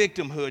in your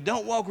victimhood.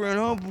 Don't walk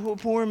around, oh,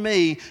 poor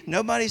me.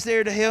 Nobody's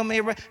there to help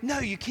me. No,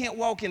 you can't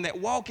walk in that.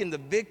 Walk in the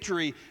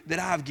victory that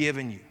I've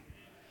given you.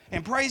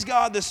 And praise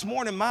God, this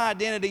morning, my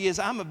identity is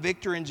I'm a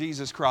victor in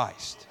Jesus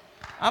Christ.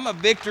 I'm a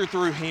victor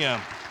through Him.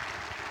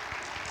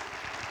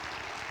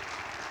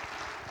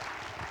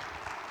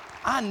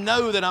 I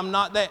know that I'm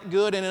not that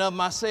good in and of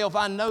myself.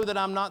 I know that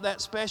I'm not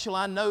that special.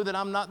 I know that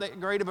I'm not that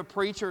great of a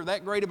preacher or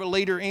that great of a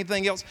leader or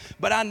anything else.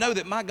 But I know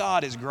that my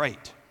God is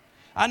great.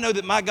 I know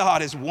that my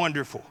God is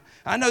wonderful.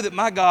 I know that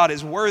my God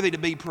is worthy to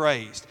be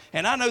praised.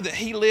 And I know that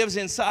He lives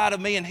inside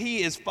of me and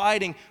He is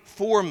fighting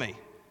for me.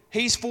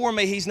 He's for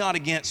me. He's not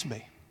against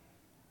me.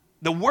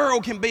 The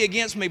world can be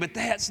against me, but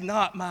that's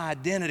not my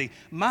identity.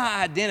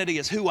 My identity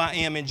is who I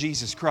am in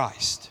Jesus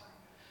Christ.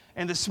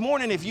 And this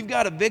morning, if you've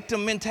got a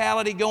victim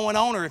mentality going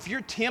on, or if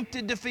you're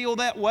tempted to feel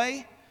that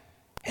way,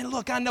 and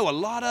look, I know a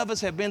lot of us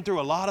have been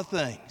through a lot of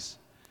things.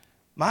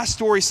 My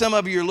story, some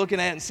of you are looking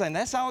at it and saying,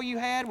 that's all you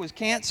had was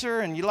cancer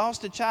and you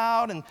lost a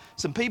child and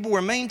some people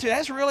were mean to you.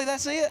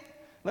 That's it?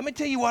 Let me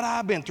tell you what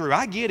I've been through.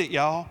 I get it,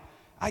 y'all.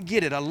 I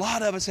get it. A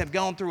lot of us have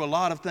gone through a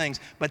lot of things,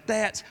 but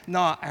that's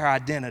not our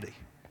identity.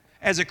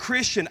 As a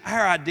Christian,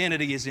 our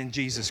identity is in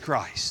Jesus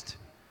Christ.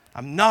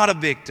 I'm not a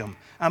victim.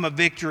 I'm a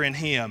victor in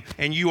Him,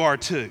 and you are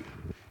too.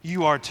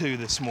 You are too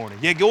this morning.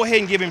 Yeah, go ahead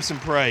and give Him some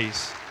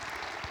praise.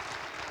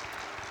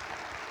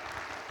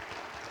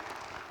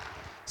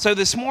 So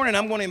this morning,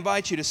 I'm going to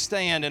invite you to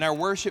stand, and our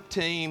worship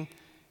team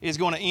is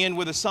going to end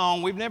with a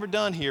song we've never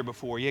done here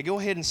before. Yeah, go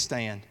ahead and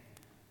stand.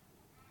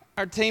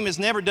 Our team has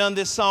never done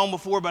this song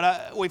before,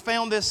 but we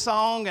found this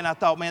song, and I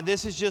thought, man,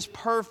 this is just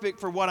perfect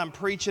for what I'm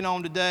preaching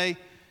on today.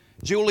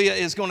 Julia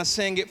is going to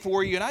sing it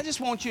for you, and I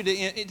just want you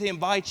to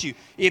invite you.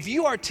 If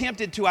you are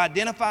tempted to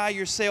identify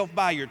yourself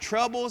by your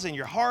troubles and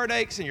your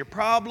heartaches and your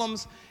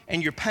problems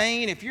and your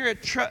pain, if you're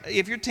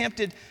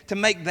tempted to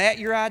make that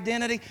your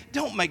identity,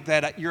 don't make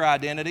that your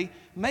identity.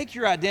 Make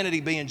your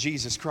identity be in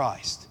Jesus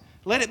Christ.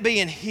 Let it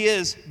be in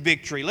His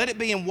victory. Let it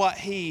be in what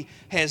He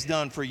has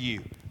done for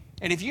you.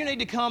 And if you need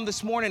to come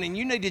this morning and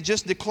you need to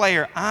just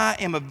declare, I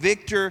am a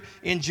victor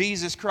in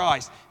Jesus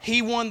Christ.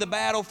 He won the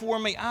battle for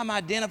me. I'm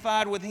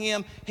identified with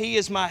Him. He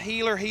is my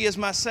healer. He is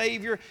my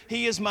Savior.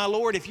 He is my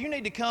Lord. If you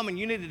need to come and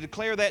you need to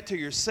declare that to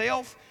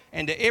yourself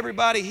and to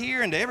everybody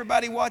here and to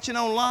everybody watching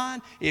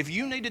online, if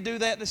you need to do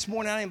that this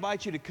morning, I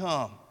invite you to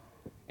come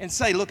and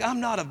say, look, I'm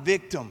not a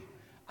victim.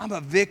 I'm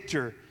a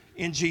victor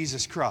in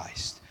Jesus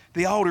Christ.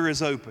 The altar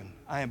is open.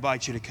 I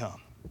invite you to come.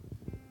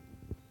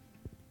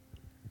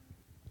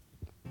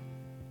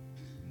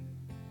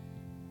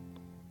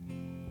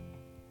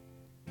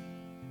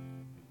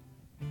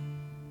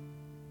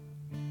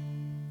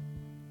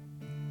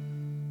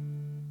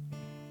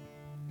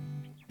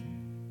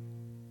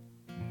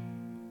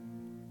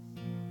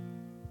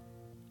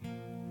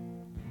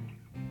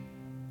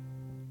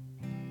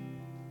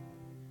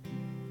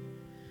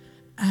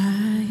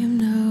 I am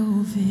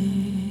no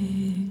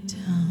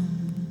victim.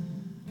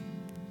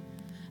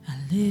 I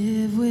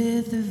live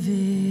with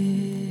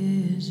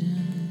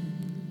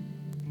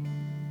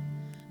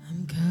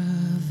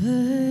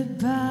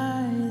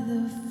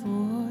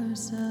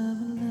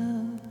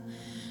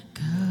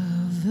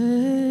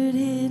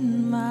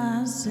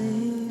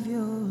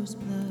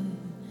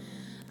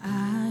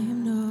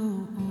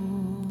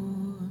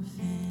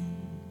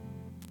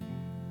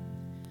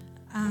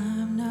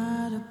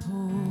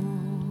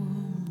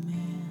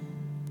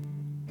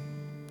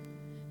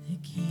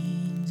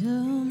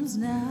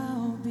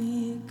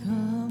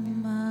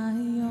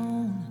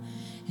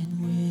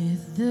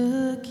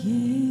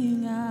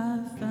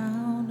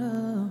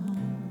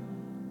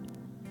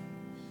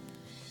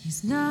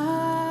He's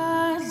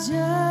not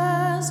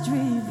just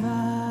reviving,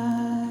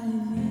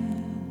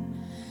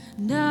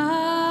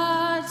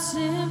 not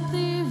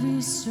simply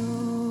restoring.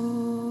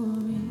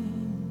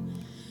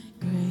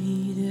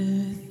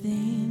 Greater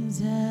things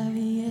have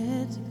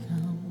yet to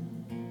come.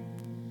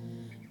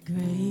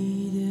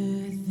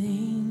 Greater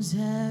things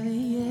have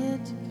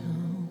yet to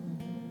come.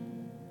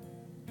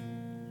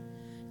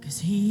 'Cause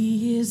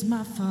He is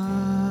my Father,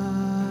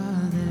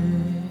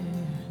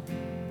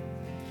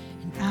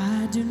 and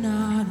I do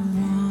not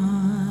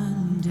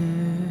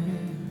wonder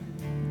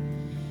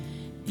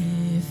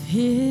if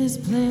His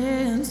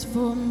plans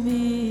for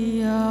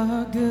me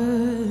are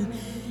good,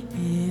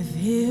 if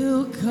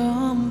He'll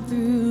come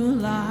through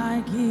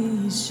like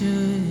He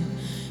should.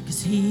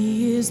 'Cause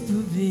He is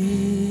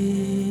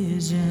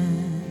provision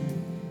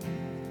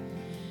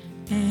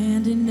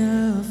and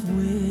enough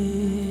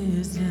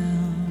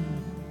wisdom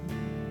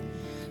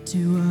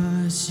to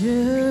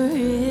usher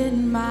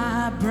in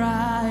my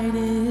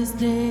brightest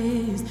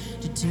days,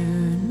 to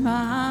turn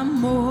my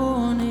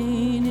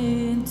mourning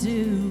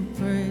into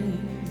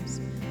praise.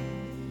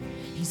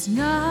 He's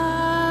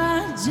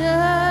not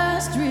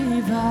just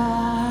reviving,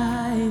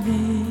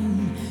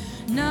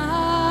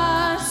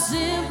 not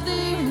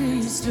simply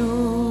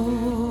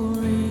restoring.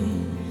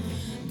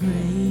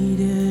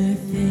 Greater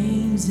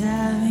things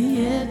have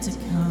yet to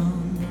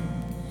come.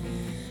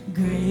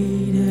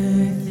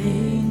 Greater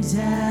things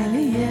have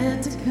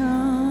yet to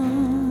come.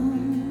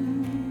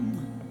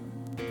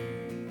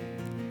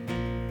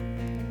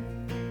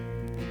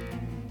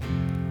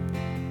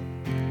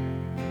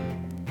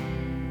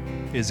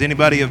 Is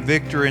anybody a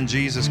victor in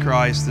Jesus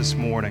Christ this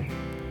morning?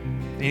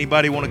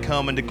 Anybody want to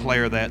come and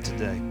declare that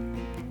today?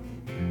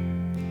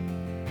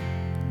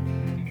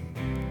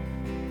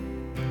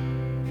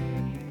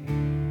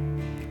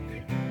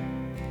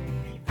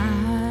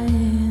 I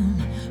am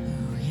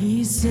who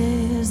He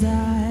says I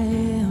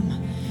am.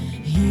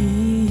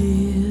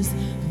 He is who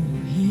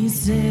He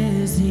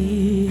says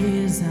He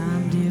is.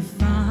 I'm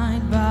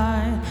defined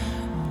by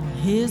all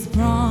His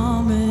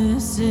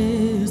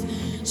promises,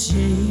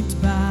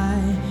 shaped by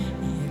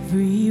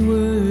every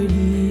word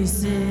He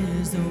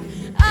says. Oh,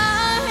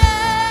 I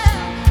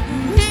am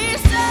who He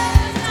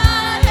says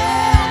I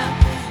am.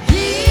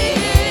 He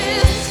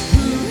is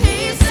who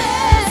He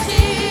says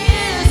He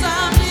is.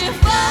 I'm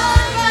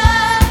defined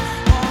by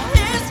all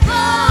His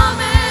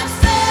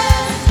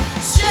promises,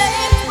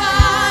 shaped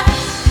by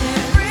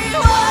every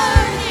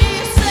word He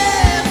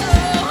says.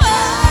 Oh,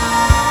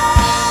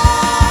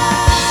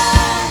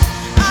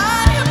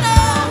 I am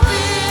no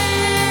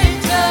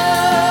victim.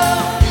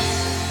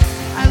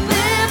 I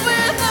live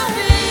with a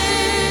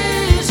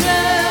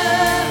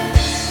vision.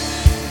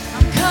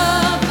 I'm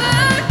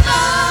covered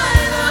by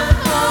the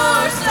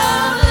force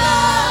of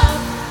love,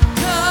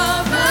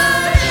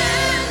 covered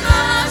in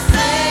my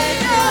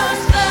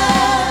Savior's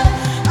blood.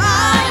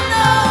 I'm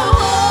no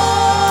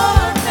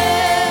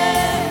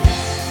orphan.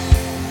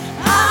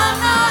 I'm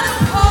not a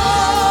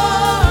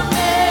poor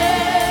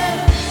man.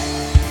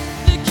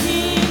 The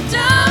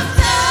kingdom's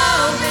now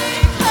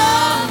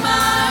become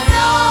my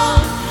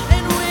own,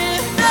 and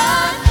with the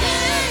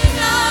King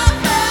I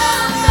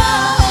found a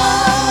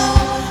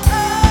home.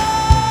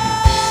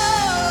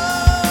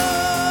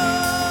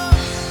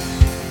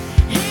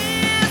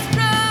 His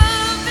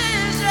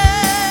provision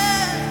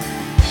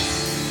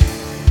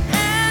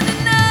and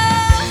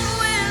enough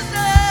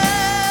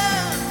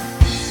wisdom.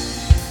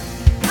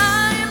 I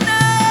am no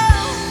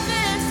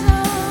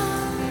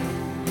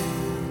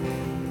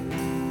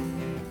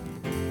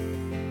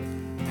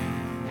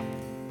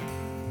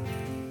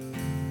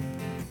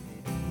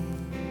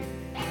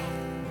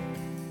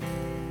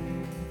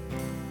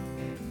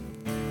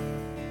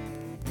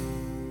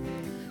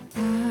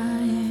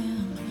I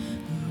am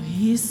who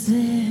He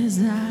says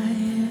I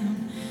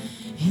am.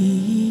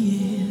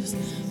 He is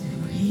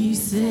who He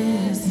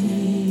says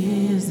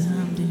He is.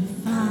 I'm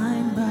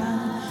defined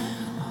by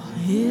all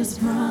His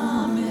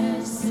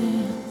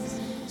promises.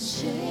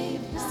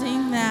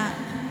 Sing that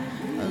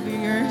over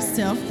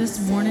yourself this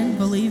morning.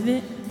 Believe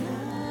it.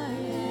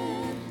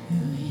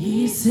 Who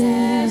He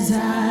says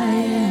I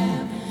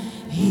am.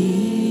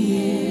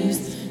 He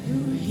is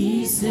who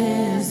He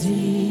says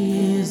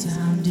He is.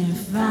 I'm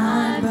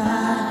defined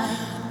by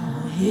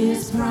all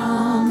His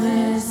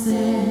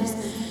promises,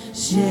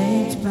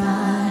 shaped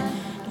by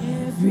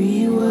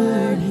every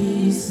word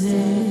He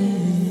says.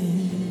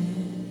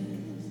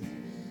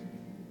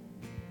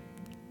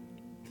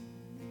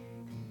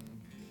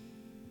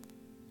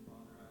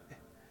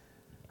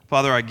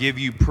 Father, I give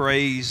you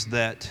praise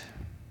that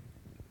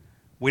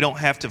we don't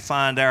have to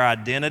find our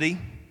identity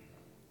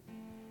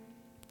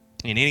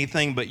in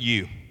anything but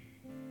you.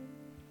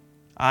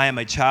 I am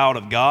a child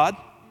of God.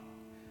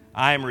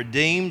 I am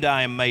redeemed.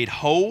 I am made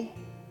whole.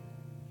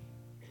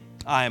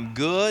 I am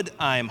good.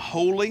 I am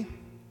holy.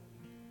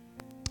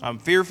 I'm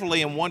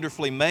fearfully and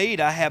wonderfully made.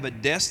 I have a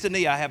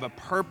destiny. I have a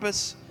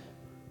purpose.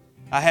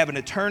 I have an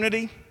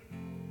eternity.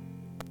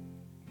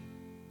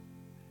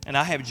 And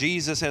I have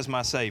Jesus as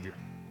my Savior.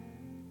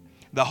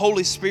 The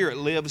Holy Spirit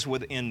lives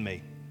within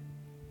me.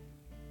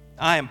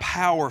 I am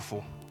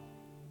powerful.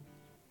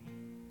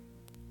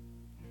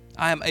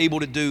 I am able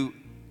to do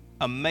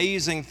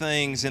amazing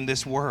things in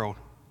this world,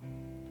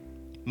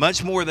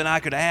 much more than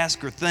I could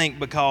ask or think,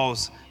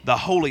 because the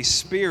Holy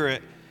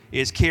Spirit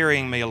is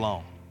carrying me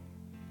along.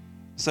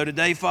 So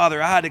today, Father,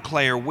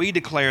 we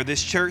declare,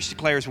 this church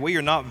declares, we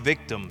are not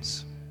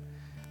victims.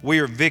 We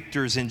are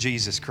victors in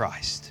Jesus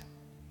Christ.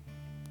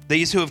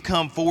 These who have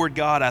come forward,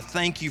 God, I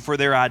thank you for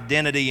their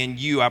identity in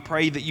you. I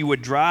pray that you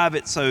would drive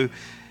it so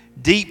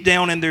deep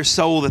down in their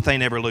soul that they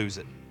never lose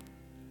it.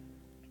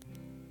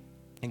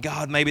 And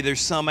God, maybe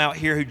there's some out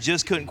here who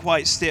just couldn't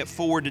quite step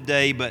forward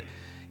today, but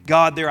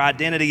God, their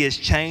identity is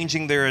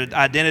changing. Their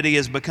identity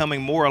is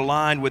becoming more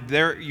aligned with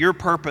your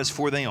purpose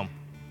for them.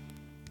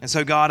 And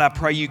so, God, I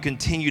pray you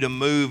continue to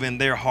move in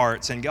their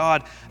hearts. And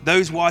God,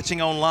 those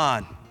watching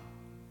online,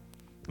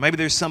 maybe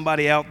there's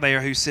somebody out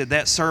there who said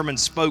that sermon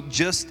spoke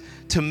just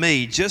to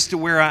me, just to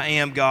where I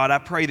am, God. I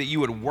pray that you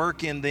would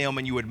work in them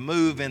and you would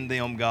move in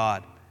them,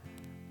 God.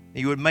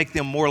 You would make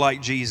them more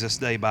like Jesus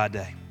day by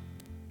day.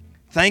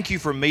 Thank you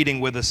for meeting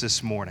with us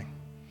this morning.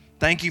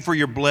 Thank you for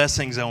your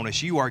blessings on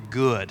us. You are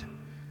good.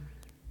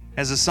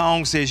 As the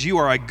song says, you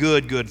are a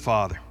good, good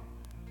Father.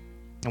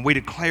 And we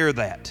declare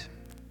that.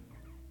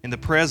 In the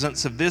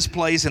presence of this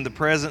place, in the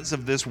presence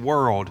of this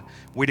world,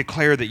 we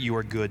declare that you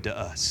are good to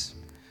us.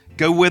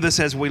 Go with us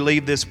as we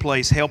leave this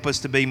place. Help us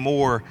to be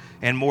more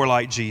and more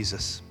like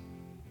Jesus.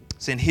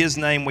 It's in His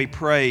name we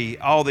pray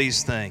all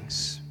these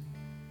things.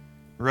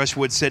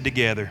 Rushwood said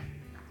together,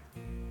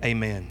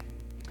 amen.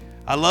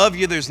 I love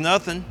you. There's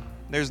nothing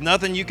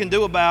you can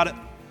do about it.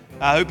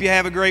 I hope you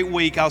have a great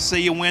week. I'll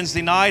see you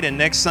Wednesday night and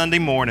next Sunday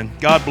morning.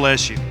 God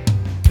bless you.